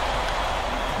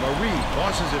 Marie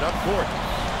tosses it up court.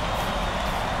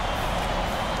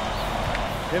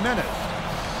 Jimenez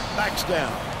backs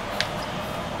down.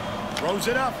 Throws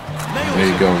it up. Nails There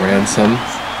you it. go, Ransom.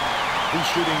 He's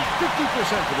shooting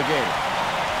 50% for the game.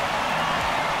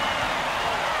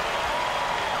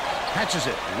 Catches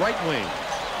it right wing.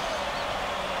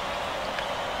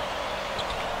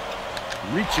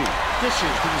 Ricci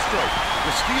dishes to the stroke.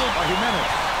 The steal by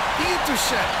Jimenez. The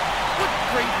intercept. What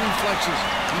great reflexes.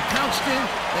 He pounced in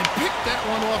and picked that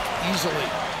one off easily.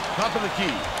 Top of the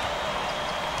key.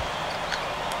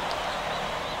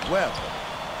 Webb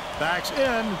backs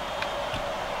in.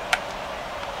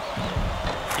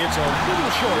 It's a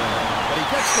little short, but he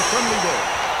gets the friendly goal.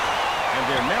 And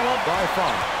they're now up by 5.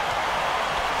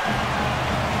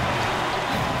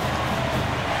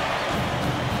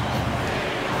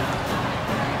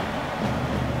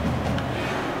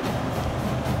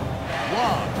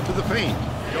 Lob to the paint.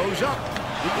 Goes up.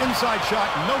 The inside shot,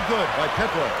 no good by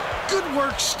Petro. Good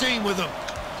work staying with him.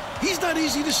 He's not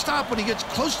easy to stop when he gets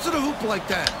close to the hoop like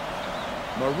that.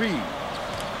 Marie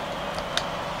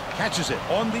catches it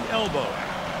on the elbow.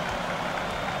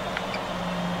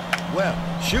 Webb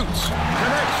shoots.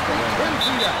 Connects from 10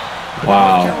 feet out.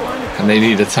 Wow. And they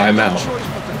need a timeout.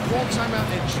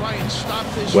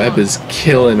 Webb is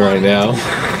killing right now.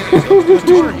 The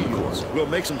Tar Heels will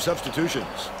make some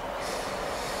substitutions.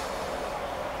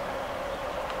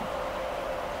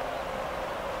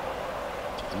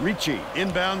 Ricci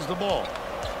inbounds the ball.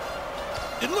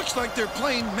 It looks like they're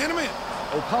playing man-to-man.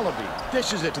 O'Palaby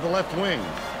dishes it to the left wing.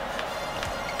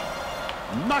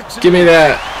 Knocks it. Give me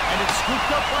that. And it's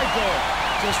scooped up by Gold.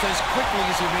 Just as quickly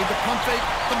as he made the pump fake,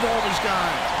 the ball was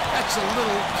gone. That's a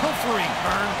little pilfering,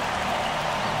 Byrne.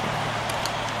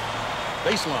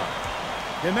 Baseline.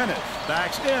 Jimenez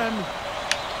backs in.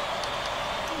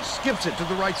 Skips it to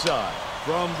the right side.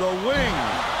 From the wing.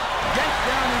 Yanked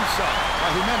down inside by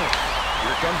Jimenez.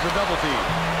 Here comes the double team.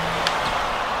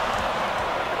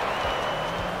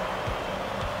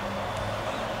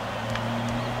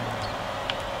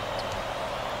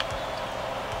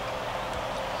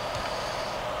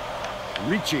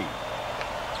 Ricci.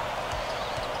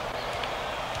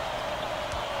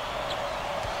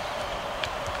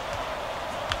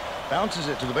 Bounces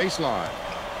it to the baseline.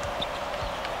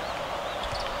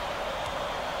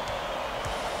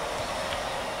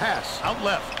 Pass out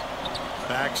left.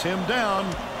 Backs him down.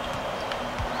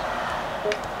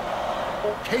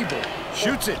 Cable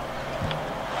shoots it.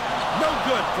 No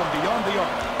good from beyond the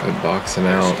arc. Good boxing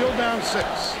They're out. still down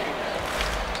 6.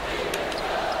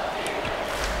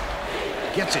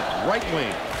 Gets it right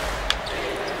wing.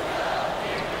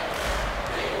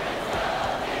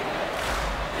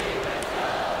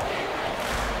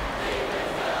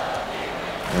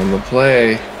 On the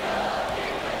play.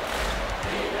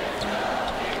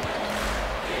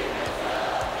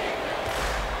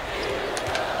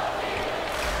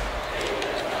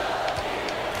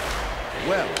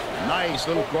 Well, nice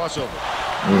little crossover.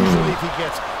 Usually if he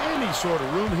gets any sort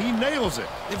of room, he nails it.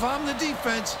 If I'm the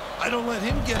defense, I don't let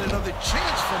him get another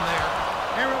chance from there.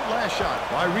 Errant last shot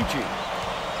by Ricci.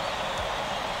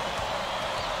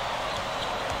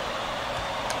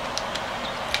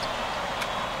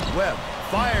 Webb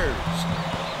fires.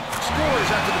 Scores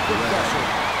after the quick pressure.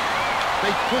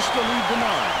 They push the lead to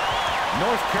 9.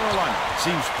 North Carolina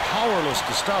seems powerless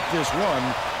to stop this run,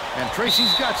 and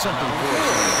Tracy's got something for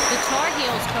us. The Tar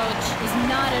Heels coach is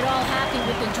not at all happy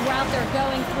with the drought they're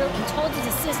going through and told his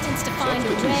assistants to find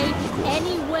a way,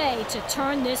 any way, to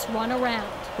turn this run around.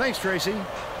 Thanks, Tracy.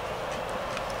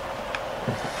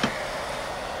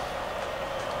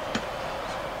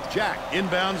 Jack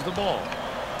inbounds the ball.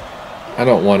 I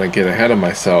don't want to get ahead of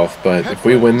myself, but if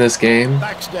we win this game,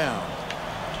 Backs down.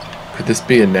 could this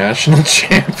be a national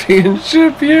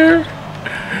championship year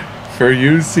for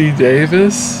UC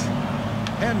Davis?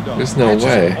 Handoff. There's no Catches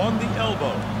way. it on the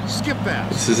elbow. Skip pass.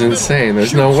 This is Middle. insane. There's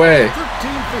Shoots no way. 13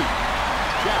 feet.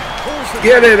 Jack pulls the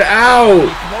Get it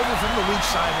out! Come over from the weak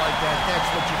side like that. That's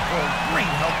what you call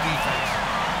great help defense.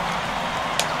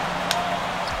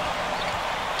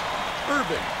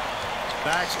 Irving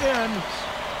backs in,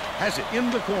 has it in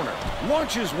the corner,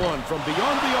 launches one from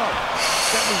beyond the arc.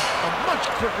 That was a much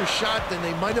quicker shot than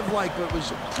they might have liked, but it was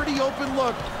a pretty open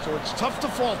look, so it's tough to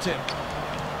fault him.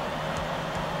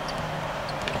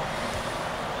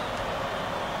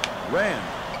 Rand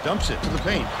dumps it to the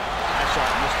paint. That shot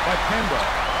missed by Panda.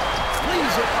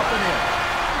 Leaves it up and in.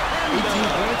 18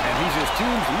 points, and he's his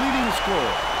team's leading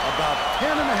scorer. About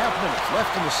 10 and a half minutes left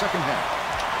in the second half.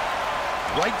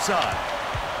 Right side.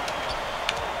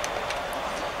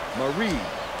 Marie.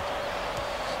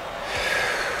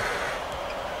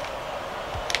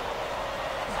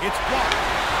 It's blocked.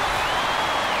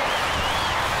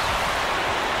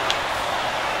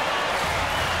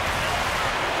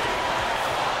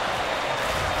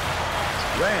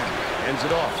 Rand ends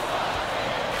it off.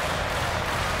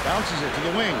 Bounces it to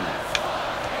the wing.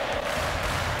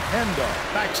 Handoff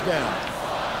backs down.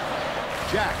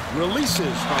 Jack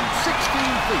releases from 16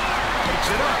 feet. Takes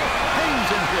it up. Hangs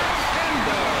and hits.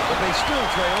 But they still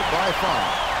trail by 5.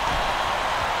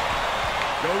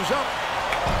 Goes up.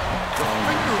 The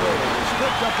finger roll is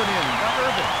flipped up and in by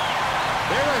Irving.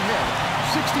 They're ahead,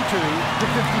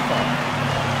 62-55.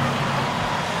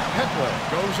 Hetway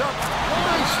goes up.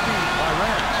 Nice speed by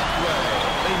Rand.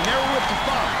 They narrow it to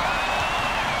 5.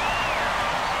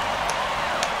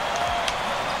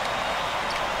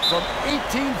 From 18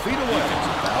 feet away.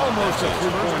 Almost a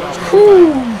 3-point.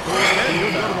 And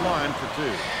he'll go to the line for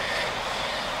 2.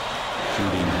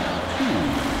 Shooting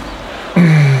 2.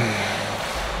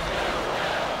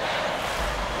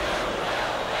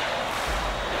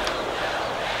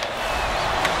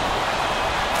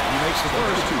 He makes the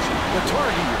first. The Tar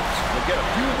Heels will get a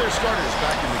few of their starters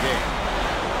back in the game.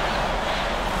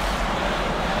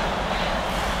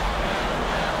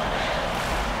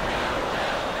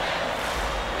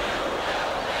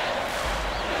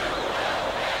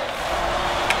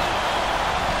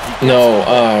 No,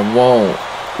 I won't.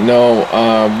 No,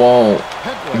 I won't.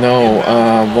 No,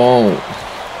 I won't.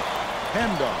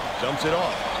 Handoff dumps it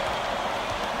off.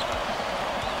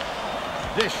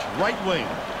 Dish right wing.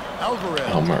 Alvarez.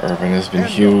 Elmer Irvin has been Handoff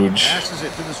huge. passes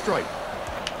it to the stripe.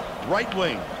 Right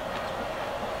wing.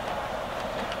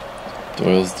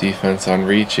 Doyle's defense on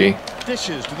Ricci.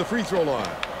 Dishes to the free throw line.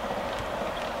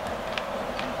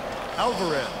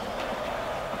 Alvarez.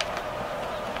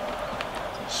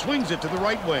 Swings it to the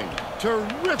right wing.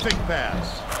 Terrific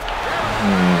pass.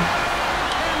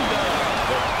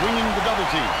 They're bringing the double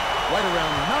team. Right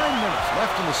around 9 minutes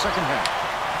left in the second half.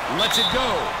 Lets it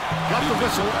go. Got the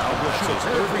whistle.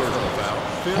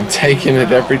 I'm taking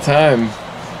it every time.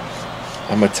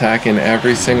 I'm attacking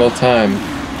every single time.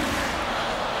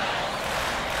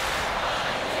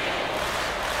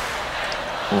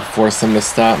 We'll force them to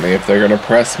stop me. If they're going to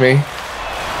press me,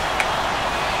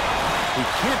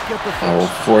 I will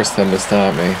force them to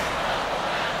stop me.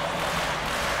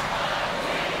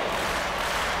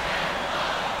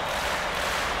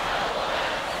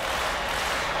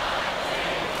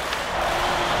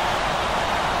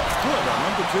 Good on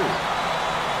number 2.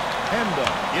 Henda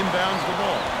inbounds the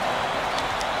ball.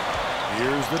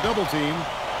 Here's the double team.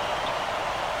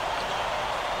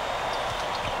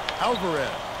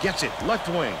 Alvarez gets it left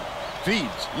wing.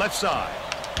 Feeds left side.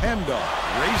 Handoff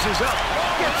raises up.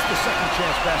 Gets the second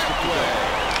chance basket play.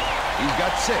 He's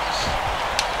got 6.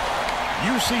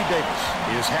 UC Davis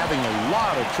is having a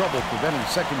lot of trouble preventing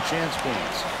second chance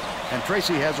points. And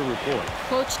Tracy has a report.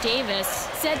 Coach Davis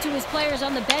said to his players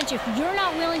on the bench, if you're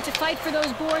not willing to fight for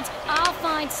those boards, I'll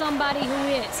find somebody who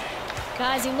is.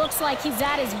 Guys, he looks like he's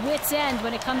at his wit's end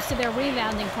when it comes to their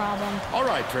rebounding problem. All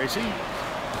right, Tracy.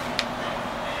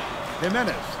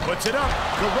 Jimenez puts it up,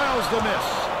 corrals the miss.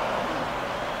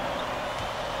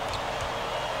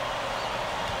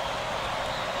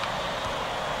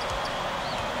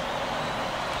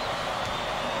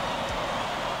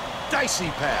 Dicey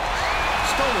pass,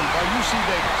 stolen by UC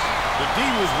Davis. The D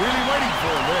was really waiting for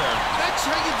him there. That's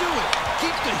how you do it.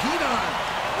 Keep the heat on.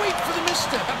 Wait for the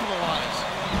misstep. Capitalize.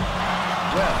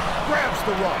 Well, grabs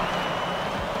the rock.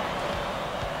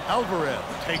 Alvarez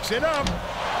takes it up.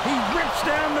 He rips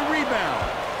down the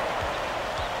rebound.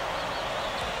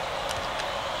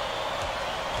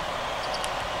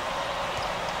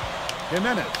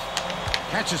 Jimenez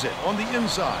catches it on the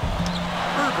inside.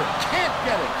 Urban can't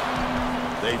get it.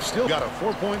 They've still got a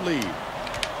 4-point lead.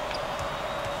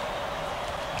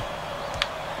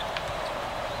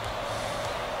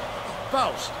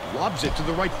 Faust lobs it to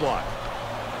the right block.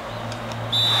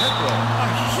 A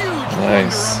huge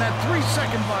blunder on that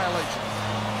 3-second violation.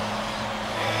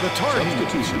 The Tar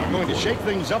Heels are going to shake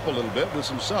things up a little bit with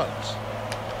some subs.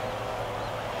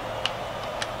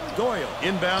 Doyle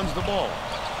inbounds the ball.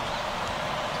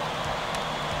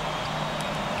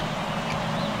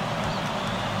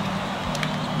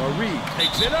 Marie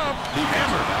takes it up.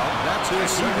 Hammered out. That's his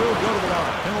second. He will go to a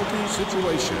penalty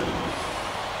situation.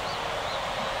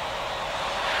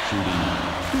 Shooting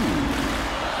 2.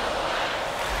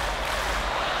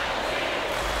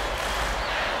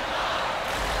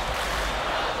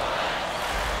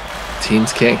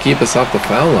 Teams can't keep us off the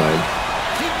foul line.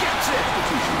 He gets it.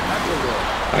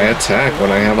 I attack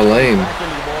when I have a lane.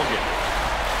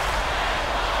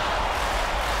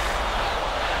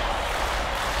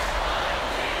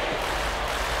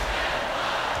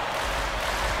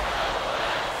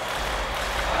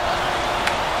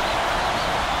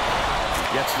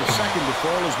 Gets the second to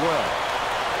fall as well.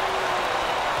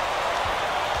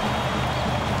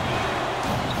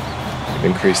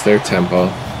 Increase their tempo.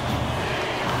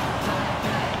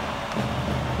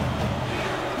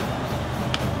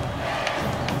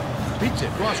 Beats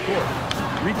it cross court.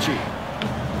 Ricci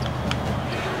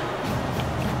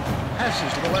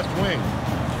passes to the left wing.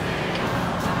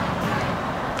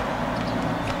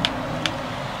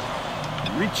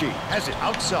 Ricci has it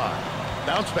outside.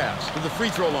 Bounce pass to the free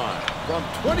throw line from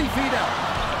 20 feet out.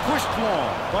 Pushed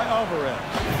long by Alvarez.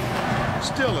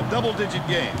 Still a double-digit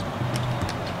game.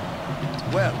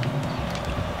 Webb.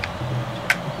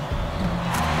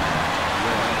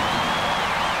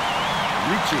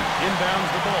 Ricci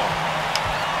inbounds the ball.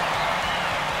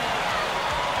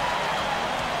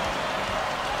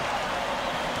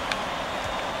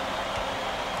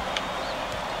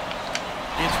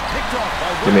 It's picked off by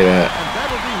Webb. Give me that. And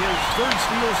that'll be his third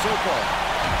steal so far.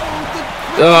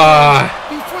 Oh, the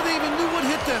quick before they even knew what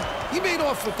hit them. He made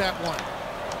off with that one.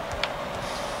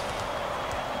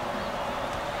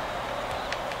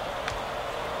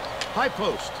 High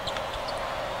post.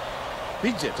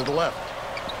 Beats it to the left.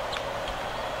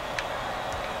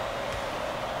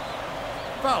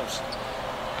 Faust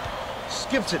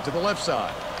skips it to the left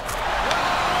side.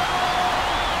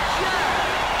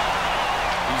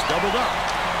 He's doubled up.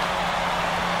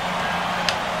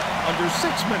 Under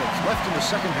 6 minutes left in the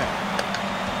second half.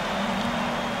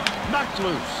 Knocked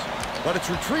loose, but it's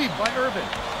retrieved by Irvin.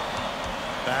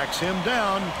 Backs him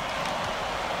down.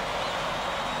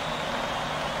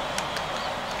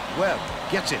 Webb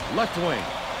gets it left wing.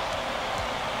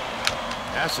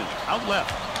 Passes out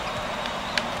left.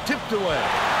 Tipped away.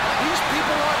 These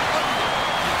people are...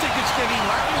 You think it's getting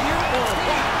Latin here or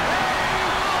what?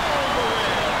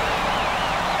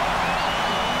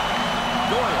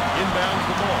 Doyle inbounds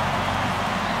the ball.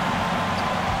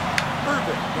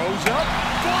 Irvin goes up.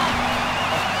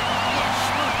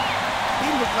 He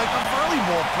looked like a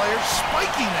volleyball player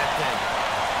spiking that thing.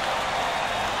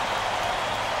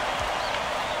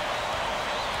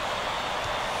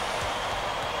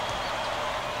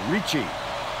 Ricci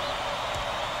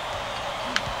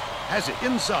has it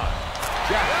inside.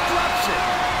 Jack drops it.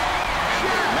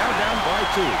 Now down by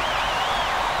 2.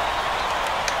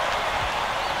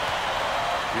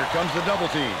 Here comes the double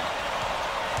team.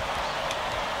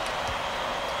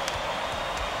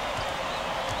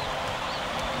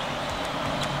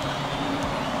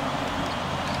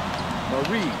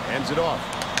 Marie hands it off.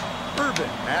 Irvin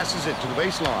passes it to the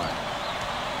baseline.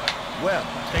 Webb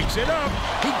takes it up.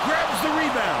 He grabs the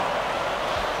rebound.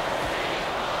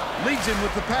 Leads him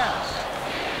with the pass.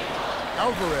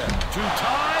 Alvarez to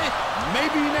tie.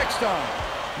 Maybe next time.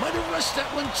 Might have rushed that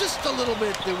one just a little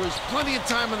bit. There was plenty of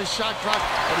time on the shot clock,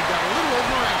 but he got a little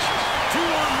over anxious.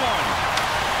 2-on-1.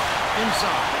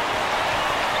 Inside.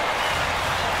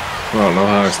 I don't know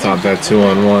how I stopped that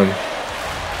 2-on-1.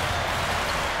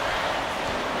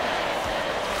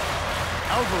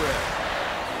 Alvarez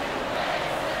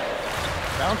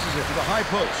bounces it to the high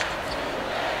post.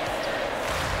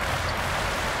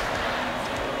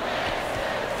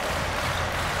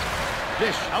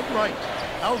 Dish outright.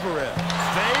 Alvarez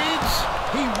fades.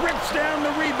 He rips down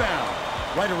the rebound.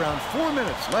 Right around 4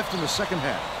 minutes left in the second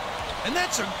half. And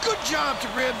that's a good job to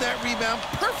grab that rebound.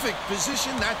 Perfect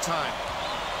position that time.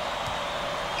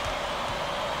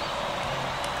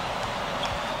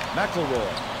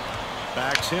 McElroy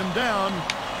backs him down.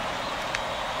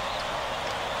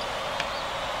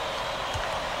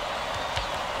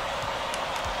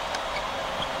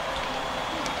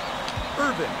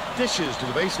 Irvin dishes to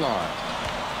the baseline.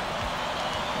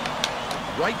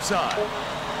 Right side.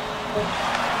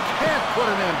 Can't put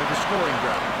an end to the scoring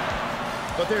drought.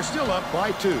 But they're still up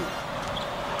by 2.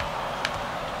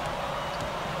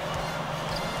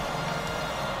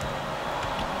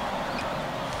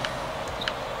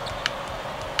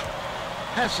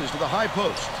 Passes to the high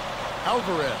post.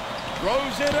 Alvarez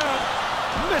throws it up.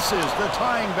 Misses the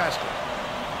tying basket.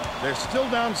 They're still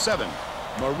down 7.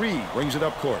 Marie brings it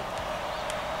up court.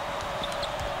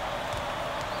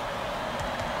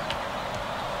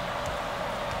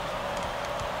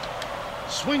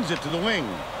 Swings it to the wing.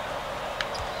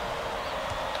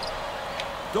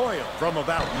 Doyle from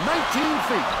about 19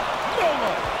 feet. No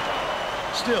look.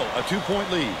 Still a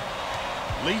 2-point lead.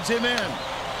 Leads him in.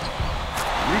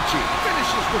 Ricci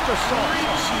finishes with the salt.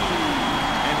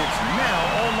 And it's now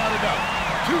all knotted up.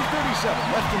 2:37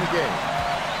 left in the game.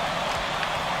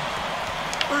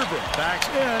 Irvin backs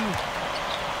in.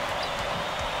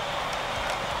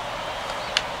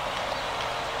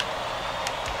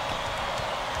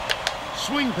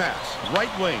 Swing pass,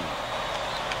 right wing.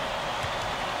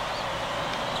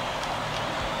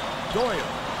 Doyle.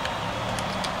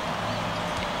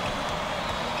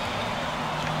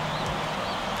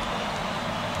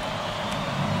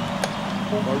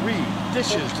 Marie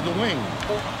dishes to the wing.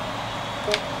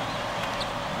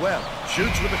 Webb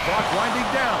shoots with the clock winding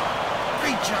down.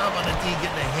 Great job on the D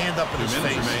getting a hand up in his face. 2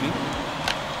 minutes remaining.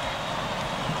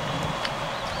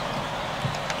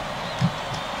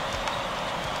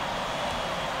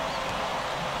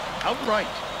 Outright.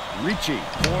 Ricci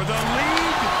for the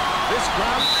lead. This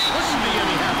crowd couldn't be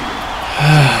any happier.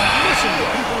 Listen to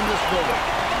people in this building.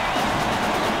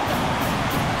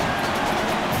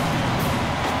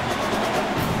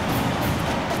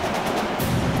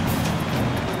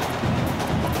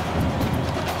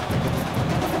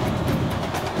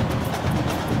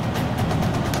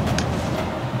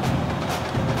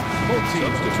 Both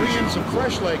teams to bring in some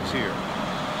fresh legs here.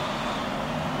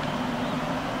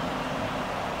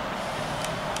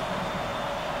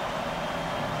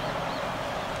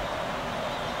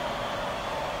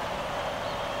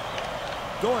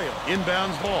 Doyle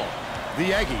inbounds ball.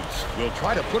 The Aggies will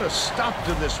try to put a stop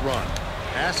to this run.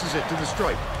 Passes it to the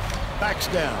stripe. Backs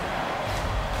down.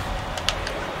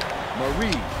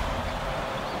 Marie.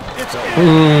 It's in.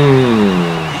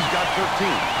 He's got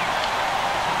 13.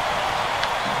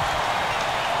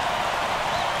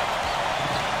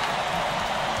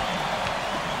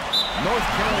 North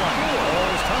Carolina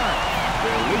all's time.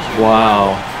 They're losing.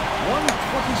 Wow.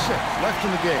 1:26 left in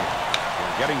the game.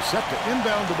 They're getting set to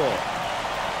inbound the ball.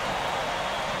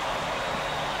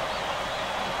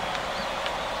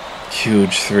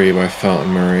 Huge 3 by Felton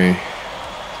Marie.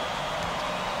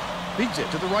 Beats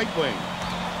it to the right wing.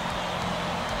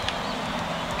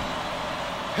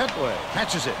 Petway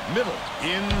catches it, middle,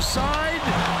 inside.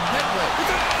 Petway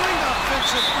with a great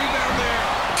offensive rebound there.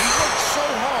 He worked so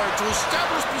hard to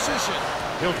establish position.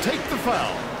 He'll take the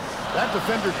foul. That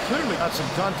defender clearly got some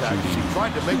contact as he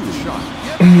tried to make the shot.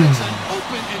 Yep, that's an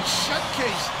open and shut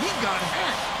case. He got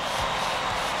hacked.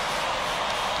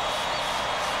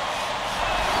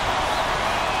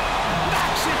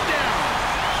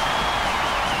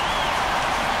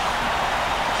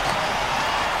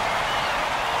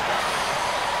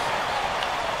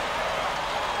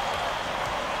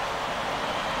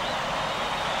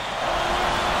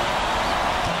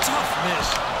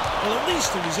 Well, at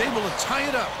least he was able to tie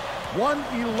it up.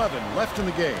 1:11 left in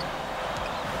the game.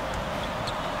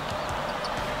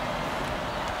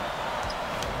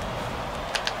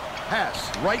 Pass,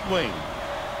 right wing.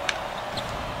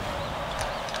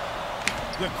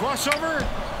 The crossover.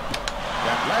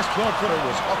 That last 12-footer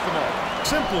was off the mark.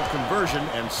 Simple conversion,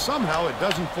 and somehow it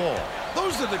doesn't fall.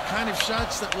 Those are the kind of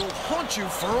shots that will haunt you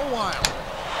for a while.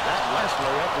 That last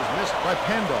layup was missed by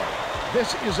Pandar.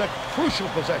 This is a crucial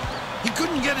possession. He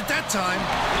couldn't get it that time,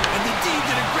 and the D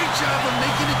did a great job of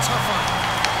making it tough on him.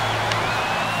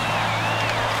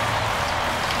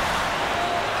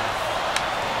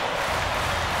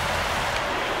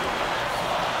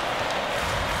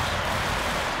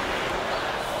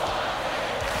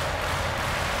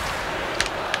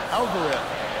 Alvarez.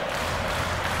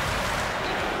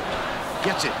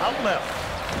 Gets it out left.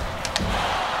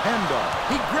 Handoff.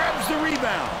 He grabs the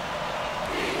rebound.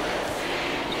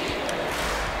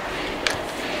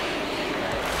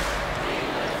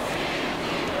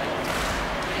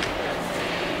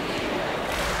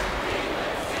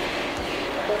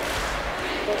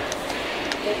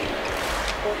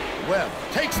 Webb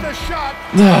takes the shot.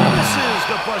 This is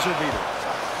the buzzer beater.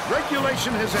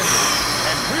 Regulation has ended,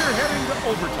 and we're heading to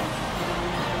overtime.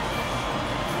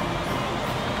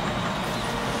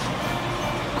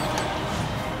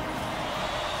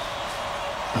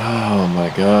 Oh my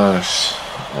gosh.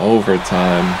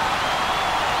 Overtime.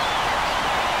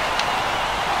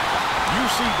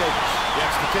 UC Davis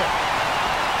gets the tip.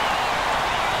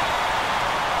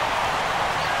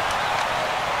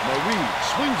 Marie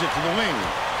swings it to the wing.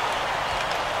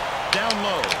 Down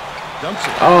low. Dumps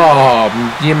it. Oh,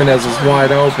 Jimenez is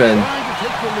wide open. Trying to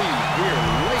take the lead here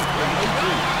late in OT.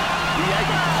 The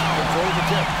Aggies control the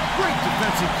tip. Great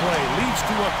defensive play leads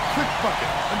to a quick bucket.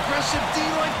 Aggressive D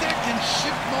like that can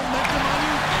shift momentum on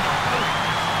you.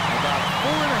 About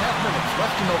 4.5 minutes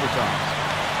left in overtime.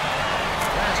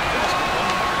 Fast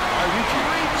basketball by Ricci.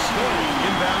 Story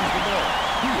inbounds the ball.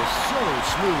 He is so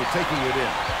smooth taking it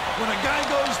in. When a guy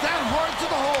goes that hard to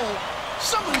the hole,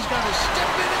 somebody's got to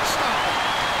step in and stop him.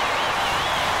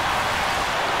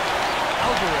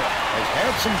 Alvarez has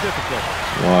had some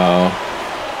difficulties. Wow.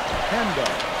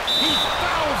 Handoff. He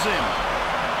fouls him.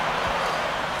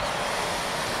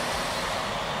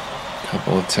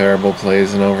 Couple of terrible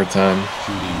plays in overtime.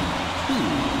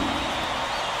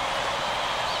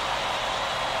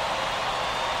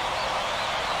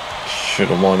 Should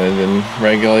have won it in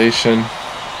regulation.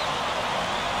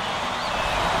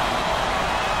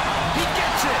 He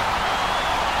gets it.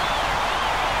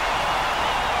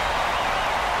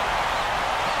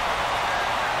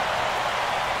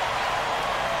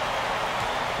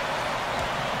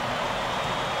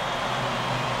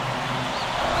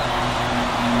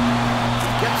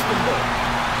 Gets the ball.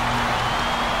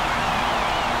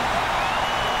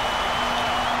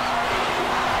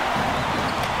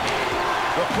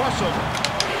 The crossover.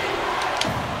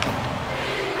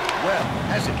 Webb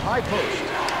has it high post.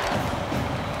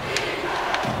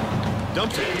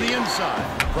 Dumps it to the inside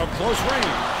from close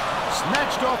range.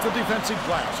 Snatched off the defensive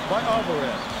glass by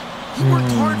Alvarez. He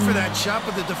worked hard for that shot,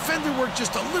 but the defender worked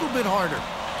just a little bit harder.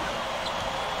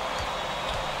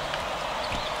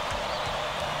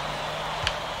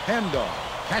 Handoff.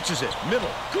 Catches it.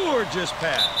 Middle. Gorgeous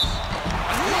pass.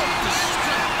 I love the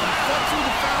strength. He fought through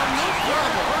the foul, no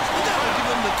problem. You gotta give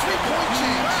him the three-point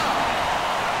chance.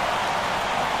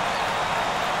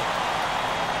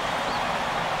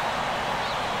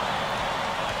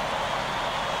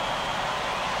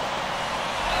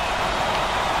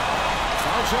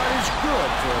 Foul shot is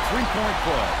good for a three-point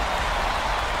play.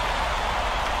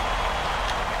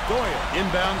 Goya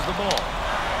inbounds the ball.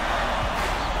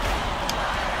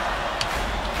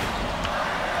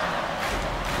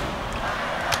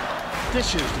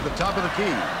 Dishes to the top of the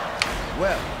key.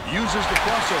 Webb uses the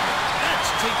crossover. That's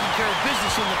taking care of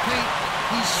business in the paint.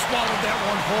 He swallowed that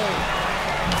one whole.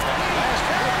 Last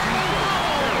 15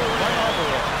 minutes by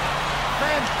Alvarez.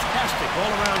 Fantastic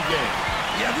all-around game.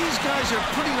 Yeah, these guys are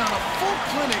putting on a full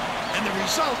clinic, and the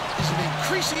result is an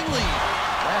increasing lead.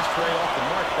 Last tray off the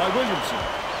mark by Williamson.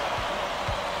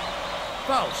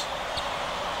 Faust.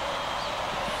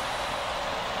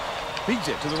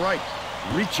 Feeds it to the right.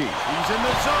 Ricci. He's in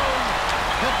the zone.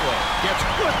 Pepley gets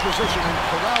good position and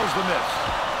corrals the miss.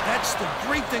 That's the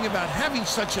great thing about having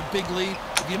such a big lead.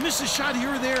 If you miss a shot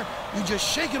here or there, you just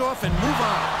shake it off and move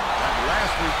on. That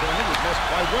last three-pointer was missed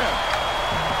by Webb.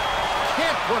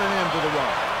 Can't put an end to the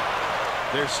run.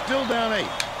 They're still down 8.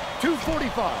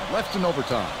 2:45 left in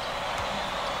overtime.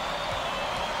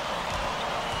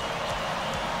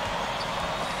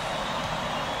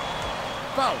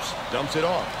 Faust dumps it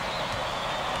off.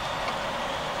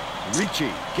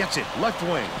 Ricci gets it left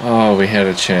wing. Oh, we had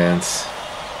a chance.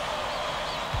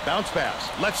 Bounce pass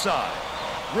left side.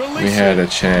 Release We had a The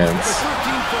chance.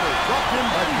 13-footer dropped in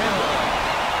by Campbell.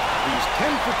 He's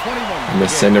 10 for 21. And the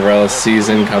Cinderella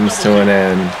season comes to an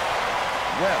end.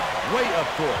 Webb way up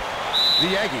court.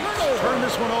 The Aggies turn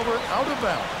this one over out of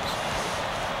bounds.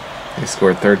 He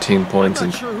scored 13 points I'm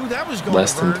in not sure who that was going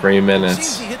less to than burn. 3 It minutes.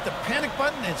 seems he hit the panic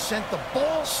button and sent the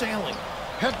ball sailing.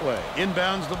 Pepley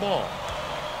inbounds the ball.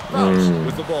 Faust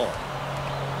with the ball.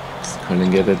 Just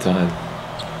couldn't get it done.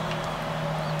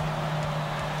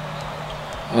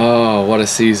 Oh, what a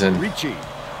season. Ricci.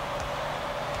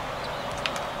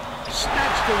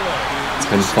 Snatched away. It's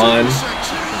been fun. Oh,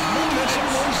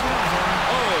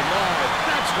 my.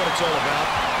 That's what it's all about.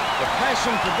 The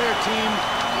passion for their team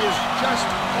is just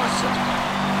awesome.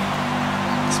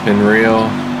 It's been real.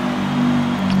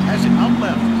 Has it out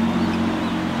left.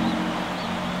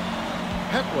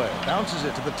 Petway bounces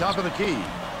it to the top of the key.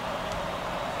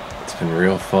 It's been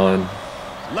real fun.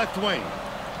 Left wing.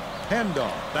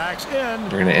 Handoff backs in.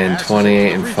 We're gonna end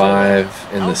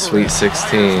 28-5 in the Sweet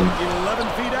 16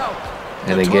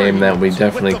 in a game that we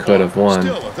definitely could have won.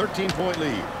 Still a 13-point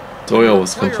lead. Doyle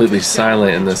was completely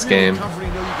silent in this game. You know you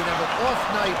can have an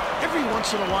off night every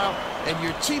once in a while, and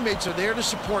your teammates are there to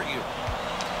support you.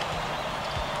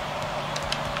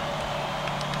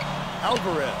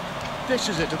 Alvarez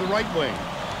dishes it to the right wing.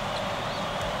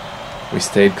 We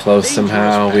stayed close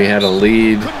somehow. We had a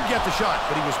lead. Couldn't get the shot,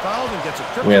 but he was fouled and gets a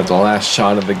trip. We had the last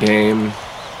shot of the game.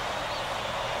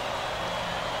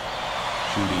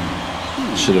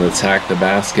 Should have attacked the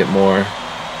basket more.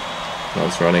 I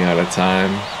was running out of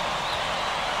time.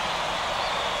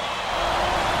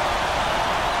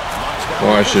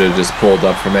 Or I should have just pulled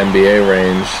up from NBA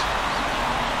range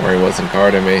where he wasn't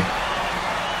guarding me.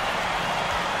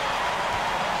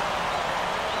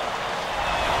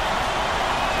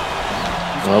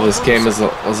 Well, this game was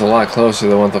a lot closer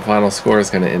than what the final score is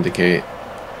going to indicate.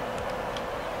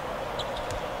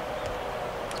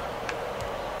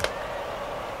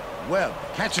 Webb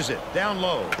catches it down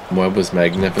low. Webb was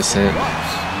magnificent.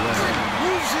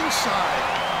 Moves inside.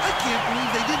 I can't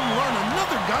believe they didn't run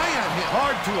another guy at him.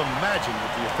 Hard to imagine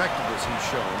with the effectiveness he's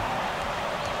shown.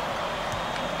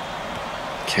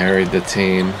 Carried the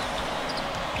team.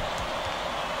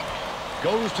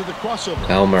 Goes to the crossover.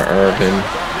 Elmer Urban,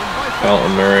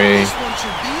 Felton Murray. This one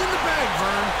should be in the bag,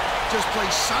 Vern. Just play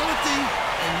silently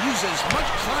and use as much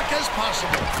clock as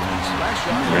possible.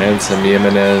 Ransom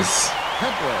Jimenez.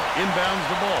 Petway inbounds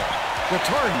the ball. The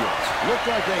Tar Heels look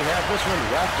like they have this one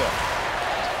wrapped up.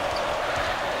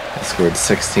 They scored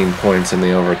 16 points in the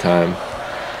overtime.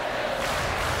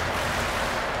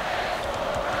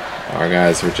 Our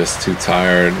guys were just too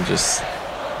tired and just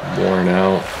worn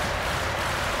out.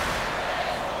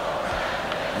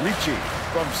 Ricci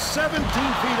from 17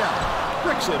 feet out.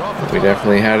 Bricks it off the We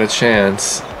definitely had a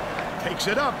chance. Takes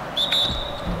it up.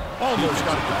 Almost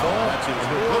got the ball. That's it.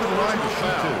 Go to the line to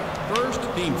shoot two. First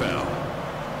team foul.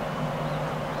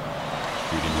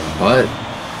 But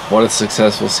what a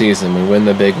successful season. We win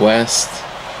the Big West.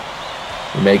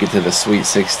 We make it to the Sweet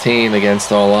 16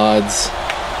 against all odds,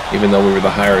 even though we were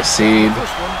the higher seed.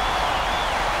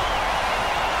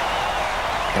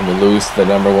 And we lose to the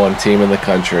 #1 team in the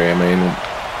country. I mean,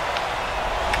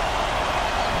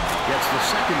 Gets the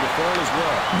second to fall as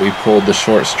well. we pulled the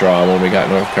short straw when we got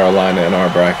North Carolina in our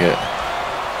bracket.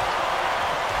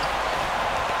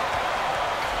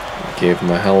 Gave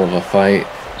them a hell of a fight.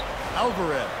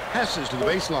 Alvarez passes to the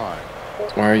baseline.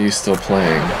 Why are you still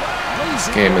playing? This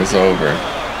game is over.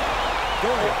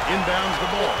 Doyle inbounds the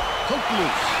ball. Hooked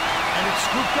loose. And it's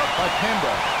scooped up by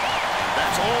Panda.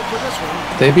 That's all for this one.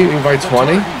 They beat me by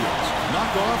 20?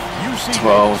 Knock off UC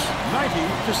 12.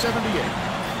 90-78.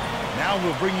 Now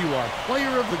we'll bring you our player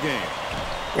of the game.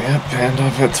 Yeah,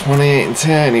 Pandolf at 28 and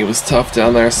 10. He was tough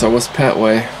down there, so was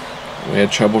Petway. We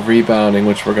had trouble rebounding,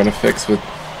 which we're going to fix with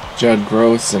Judd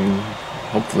Gross and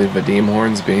hopefully Vadim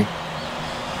Hornsby. We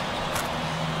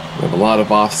have a lot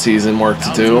of off-season work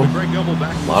to do,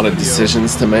 a lot of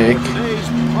decisions to make. Today's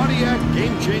Pontiac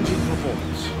game-changing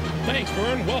performance. Thanks,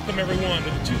 Vern. Welcome, everyone, to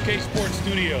the 2K Sports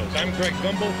Studios. I'm Greg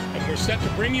Gumbel, and we're set to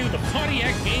bring you the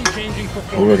Pontiac game-changing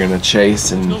performance. Who we're going to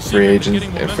chase in free agent,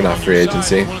 if not free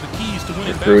agency,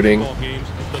 recruiting.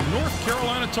 The North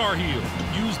Carolina Tar Heels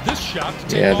use this shot to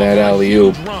take Yeah, off that a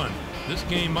alley-oop. huge run. This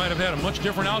game might have had a much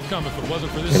different outcome if it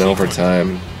wasn't for this In sequence.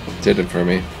 overtime, did it for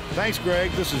me. Thanks,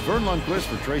 Greg. This is Vern Lundquist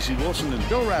for Tracy Wilson and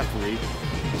Bill Raftery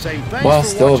saying thanks Well, for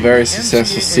still a watching very the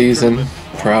successful NCAA season. tournament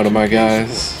on Proud of my 2K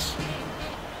guys. Sports.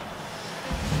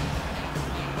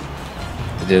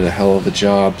 They did a hell of a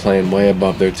job playing way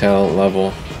above their talent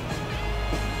level.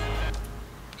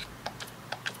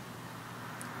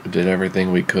 We did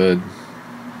everything we could.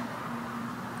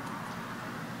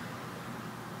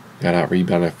 Got out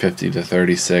rebounded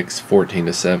 50-36,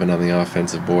 14-7 on the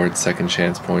offensive board. Second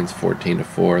chance points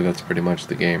 14-4. That's pretty much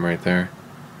the game right there.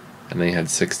 And they had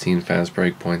 16 fast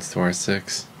break points to our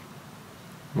 6.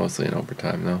 Mostly in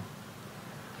overtime though.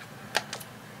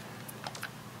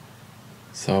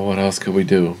 So what else could we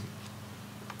do?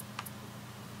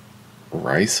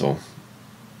 Ricel.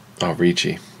 Oh,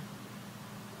 Ricci.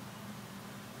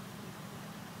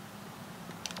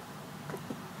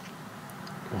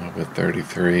 With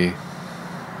 33.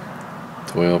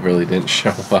 Doyle really didn't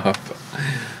show up.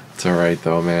 It's alright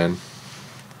though, man.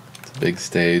 It's a big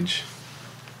stage.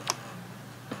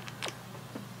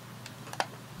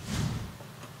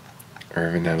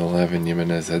 Irvin had 11,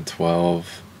 Jimenez had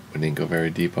 12. We didn't go very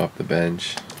deep off the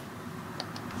bench.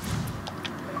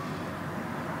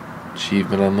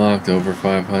 Achievement unlocked, over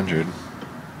 500.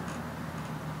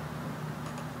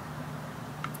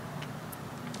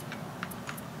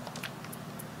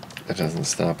 That doesn't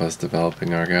stop us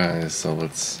developing our guys, so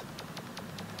let's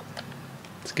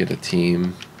get a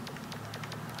team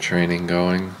training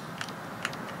going.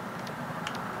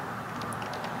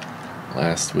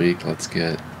 Last week, let's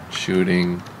get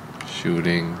shooting,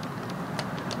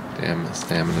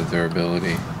 stamina,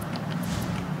 durability.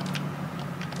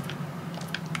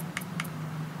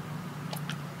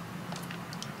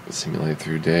 Simulate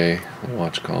through day. We'll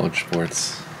watch college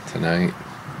sports tonight.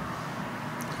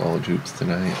 College hoops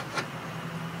tonight.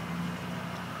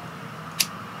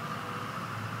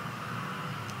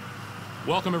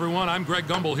 Welcome, everyone. I'm Greg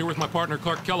Gumbel here with my partner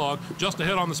Clark Kellogg. Just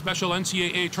ahead on the special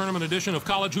NCAA Tournament edition of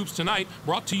College Hoops Tonight,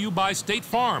 brought to you by State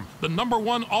Farm, the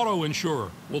 #1 auto insurer.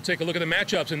 We'll take a look at the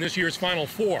matchups in this year's Final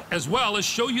Four, as well as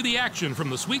show you the action from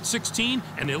the Sweet 16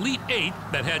 and Elite 8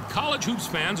 that had college hoops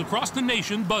fans across the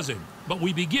nation buzzing. But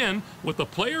we begin with the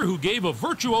player who gave a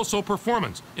virtuoso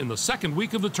performance in the second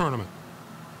week of the tournament.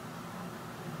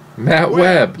 Matt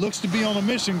Webb. Looks to be on a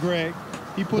mission, Greg.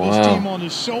 He put his team on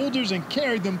his shoulders and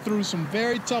carried them through some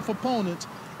very tough opponents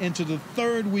into the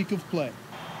third week of play.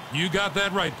 You got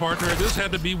that right, partner. This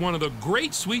had to be one of the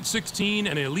great Sweet 16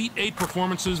 and Elite 8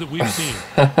 performances that we've seen.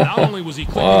 Not only was he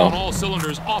clicking on all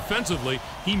cylinders offensively,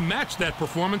 he matched that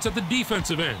performance at the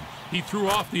defensive end. He threw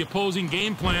off the opposing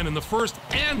game plan in the first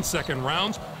and second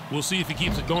rounds. We'll see if he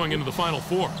keeps it going into the Final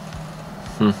Four.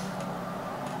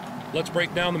 Let's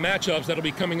break down the matchups that'll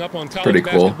be coming up on college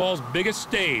basketball's biggest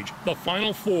stage, the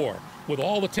Final Four. With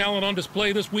all the talent on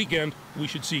display this weekend, we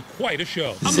should see quite a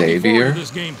show. I'm looking forward to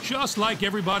this game just like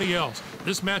everybody else.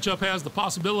 This matchup has the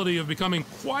possibility of becoming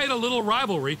quite a little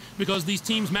rivalry because these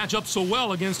teams match up so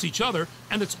well against each other,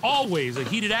 and it's always a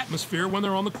heated atmosphere when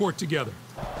they're on the court together.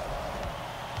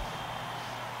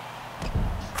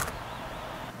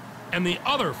 And the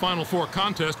other Final Four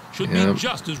contest should be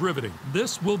just as riveting.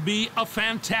 This will be a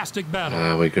fantastic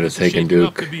battle. We could have taken Duke.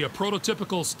 Up to be a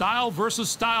prototypical style versus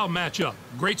style matchup.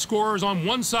 Great scorers on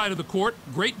one side of the court,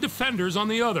 great defenders on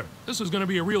the other. This is going to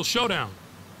be a real showdown.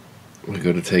 We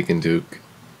could have taken Duke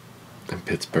and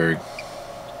Pittsburgh.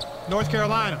 North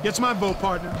Carolina gets my vote,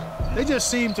 partner. They just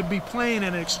seem to be playing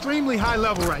at an extremely high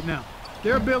level right now.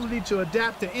 Their ability to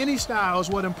adapt to any style is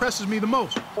what impresses me the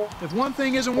most. If one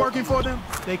thing isn't working for them,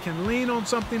 they can lean on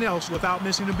something else without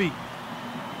missing a beat.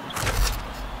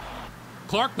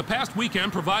 Clark, the past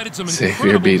weekend provided some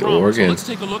Xavier beat drama, Oregon. so let's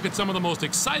take a look at some of the most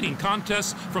exciting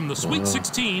contests from the Sweet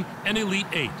 16 and Elite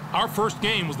 8. Our first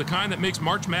game was the kind that makes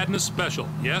March Madness special.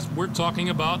 Yes, we're talking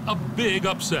about a big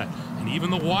upset. And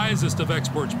even the wisest of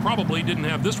experts probably didn't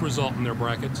have this result in their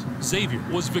brackets. Xavier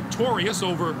was victorious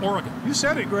over Oregon. You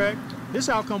said it, Greg. This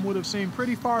outcome would have seemed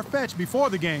pretty far-fetched before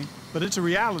the game, but it's a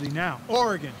reality now.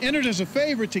 Oregon entered as a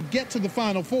favorite to get to the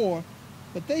Final Four,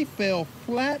 but they fell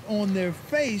flat on their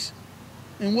face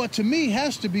in what to me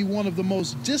has to be one of the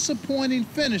most disappointing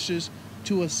finishes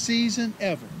to a season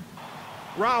ever.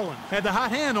 Rowland had the hot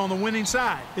hand on the winning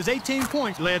side. His 18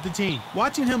 points led the team.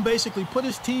 Watching him basically put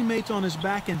his teammates on his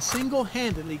back and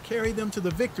single-handedly carry them to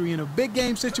the victory in a big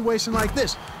game situation like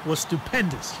this was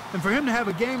stupendous. And for him to have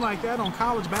a game like that on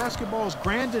college basketball's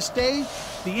grandest stage,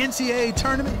 the NCAA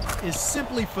tournament, is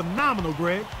simply phenomenal,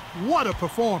 Greg. What a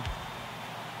performance.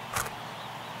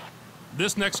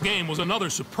 This next game was another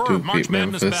superb March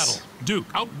Madness battle. Duke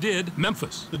outdid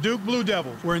Memphis. The Duke Blue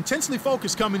Devils were intensely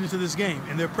focused coming into this game,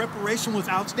 and their preparation was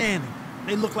outstanding.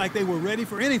 They looked like they were ready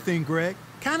for anything, Greg.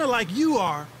 Kind of like you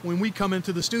are when we come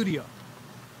into the studio.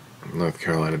 North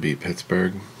Carolina beat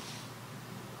Pittsburgh.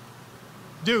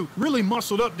 Duke really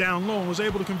muscled up down low and was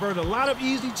able to convert a lot of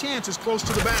easy chances close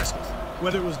to the basket.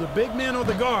 Whether it was the big men or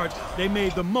the guards, they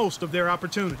made the most of their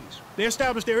opportunities. They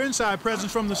established their inside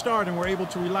presence from the start and were able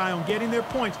to rely on getting their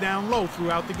points down low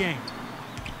throughout the game.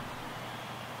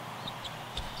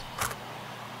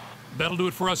 That'll do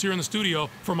it for us here in the studio.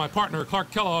 For my partner,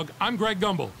 Clark Kellogg, I'm Greg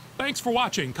Gumbel. Thanks for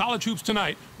watching College Hoops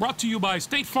Tonight, brought to you by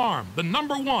State Farm, the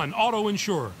 #1 auto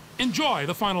insurer. Enjoy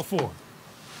the Final Four.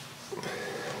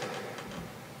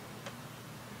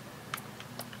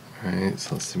 Alright,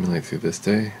 so let's simulate through this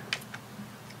day.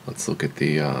 Let's look at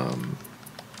the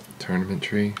tournament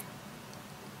tree.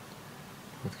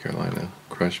 North Carolina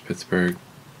crushed Pittsburgh,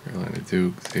 Carolina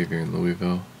Duke, Xavier and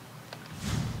Louisville.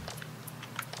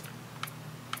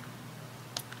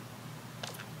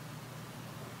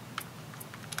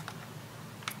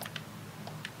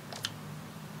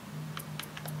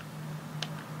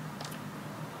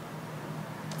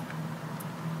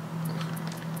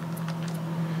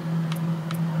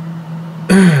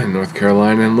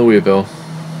 Carolina and Louisville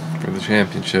for the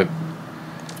championship.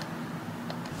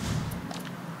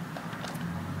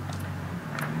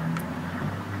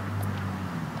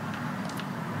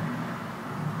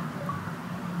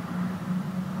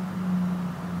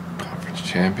 Conference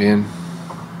champion.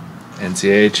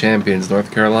 NCAA champions,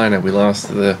 North Carolina. We lost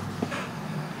to the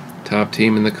top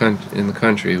team in the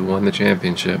country who won the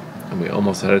championship, and we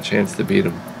almost had a chance to beat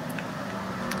them.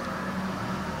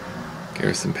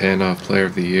 Garrison Pandolf, Player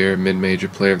of the Year. Mid-Major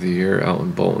Player of the Year,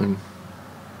 Alton Bolton.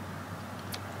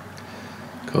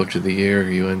 Coach of the Year,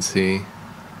 UNC.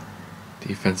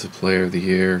 Defensive Player of the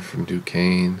Year from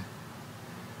Duquesne.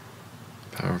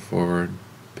 Power Forward,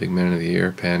 Big Man of the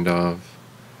Year, Pandolf.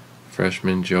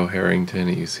 Freshman, Joe Harrington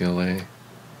at UCLA.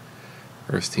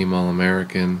 First Team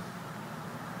All-American.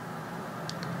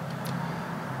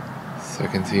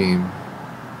 Second team.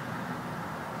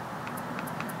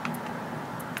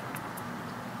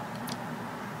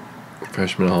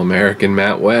 Freshman All-American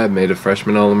Matt Webb made a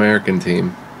Freshman All-American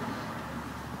team.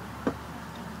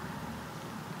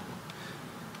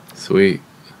 Sweet.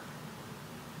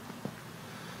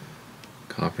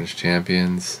 Conference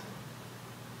champions.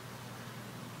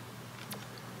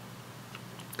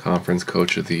 Conference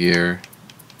Coach of the Year.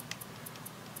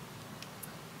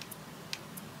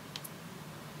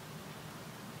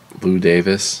 Lou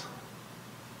Davis.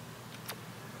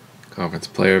 Conference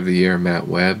Player of the Year, Matt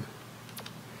Webb.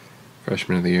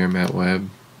 Freshman of the Year, Matt Webb.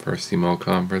 First Team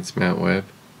All-Conference, Matt Webb.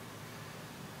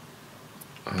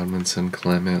 Odmanson,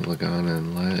 Clement, Lagana,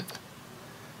 and Lett.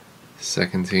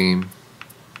 Second team.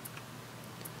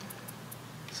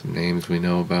 Some names we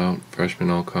know about.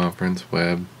 Freshman All-Conference,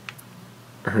 Webb.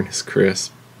 Ernest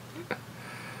Crisp.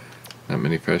 Not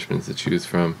many freshmen to choose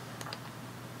from.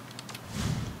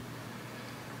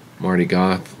 Marty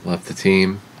Goth left the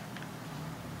team.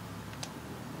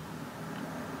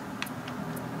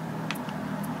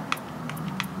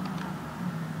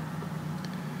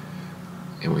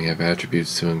 And we have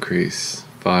attributes to increase,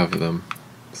 5 of them.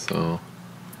 So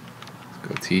let's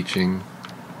go teaching,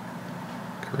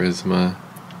 charisma,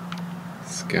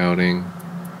 scouting,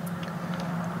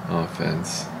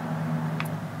 offense.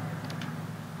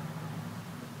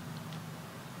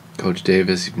 Coach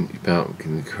Davis, you've been out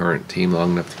in the current team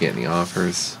long enough to get any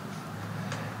offers.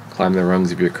 Climb the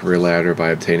rungs of your career ladder by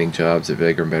obtaining jobs at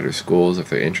bigger and better schools. If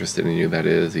they're interested in you, that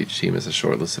is. Each team has a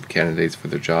short list of candidates for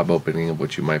their job opening, of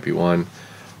which you might be one.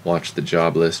 Watch the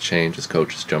job list change as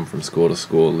coaches jump from school to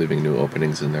school, leaving new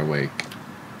openings in their wake.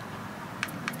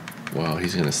 Well,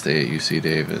 he's going to stay at UC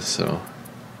Davis, so...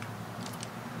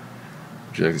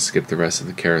 Would you like to skip the rest of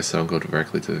the carousel and go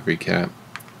directly to the recap?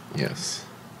 Yes.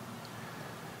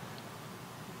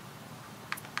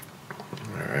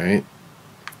 Alright.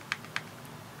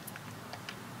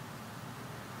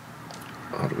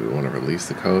 Oh, do we want to release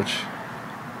the coach?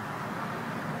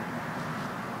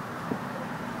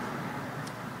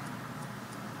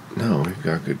 No, we've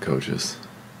got good coaches.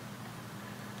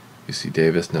 UC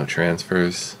Davis, no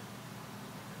transfers.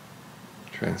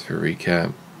 Transfer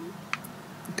recap.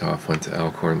 Goff went to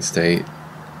Alcorn State.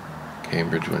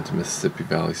 Cambridge went to Mississippi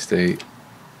Valley State.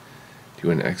 Do you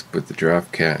want to export the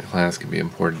draft class can be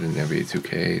imported in NBA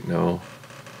 2K8? No.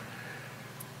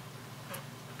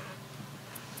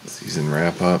 Season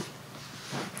wrap up.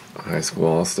 High school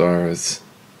all-stars.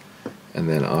 And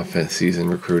then offense season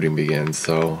recruiting begins.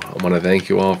 So I want to thank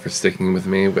you all for sticking with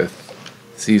me with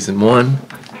season 1.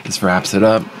 This wraps it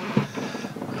up.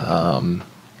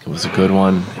 It was a good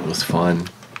one. It was fun.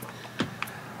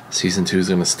 Season 2 is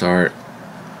going to start.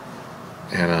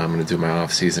 And I'm going to do my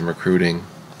off-season recruiting.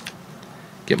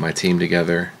 Get my team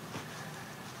together.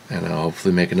 And I'll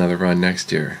hopefully make another run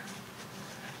next year.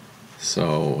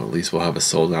 So at least we'll have a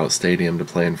sold-out stadium to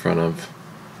play in front of.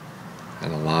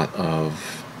 And a lot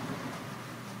of...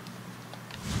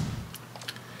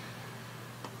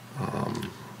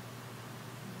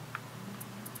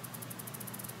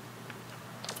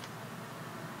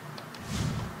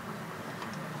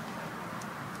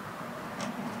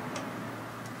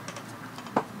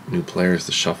 new players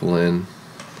to shuffle in,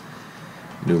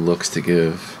 new looks to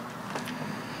give.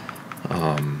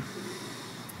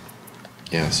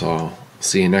 Yeah, so I'll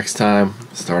see you next time.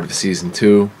 Start of season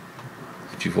 2.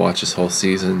 If you've watched this whole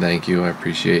season, thank you. I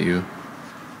appreciate you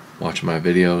watching my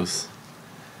videos.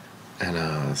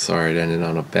 And sorry it ended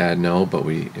on a bad note, but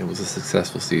it was a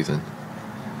successful season.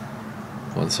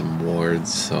 Won some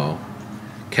awards, so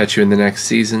catch you in the next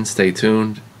season. Stay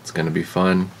tuned. It's going to be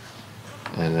fun.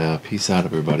 And peace out,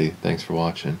 everybody. Thanks for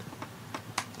watching.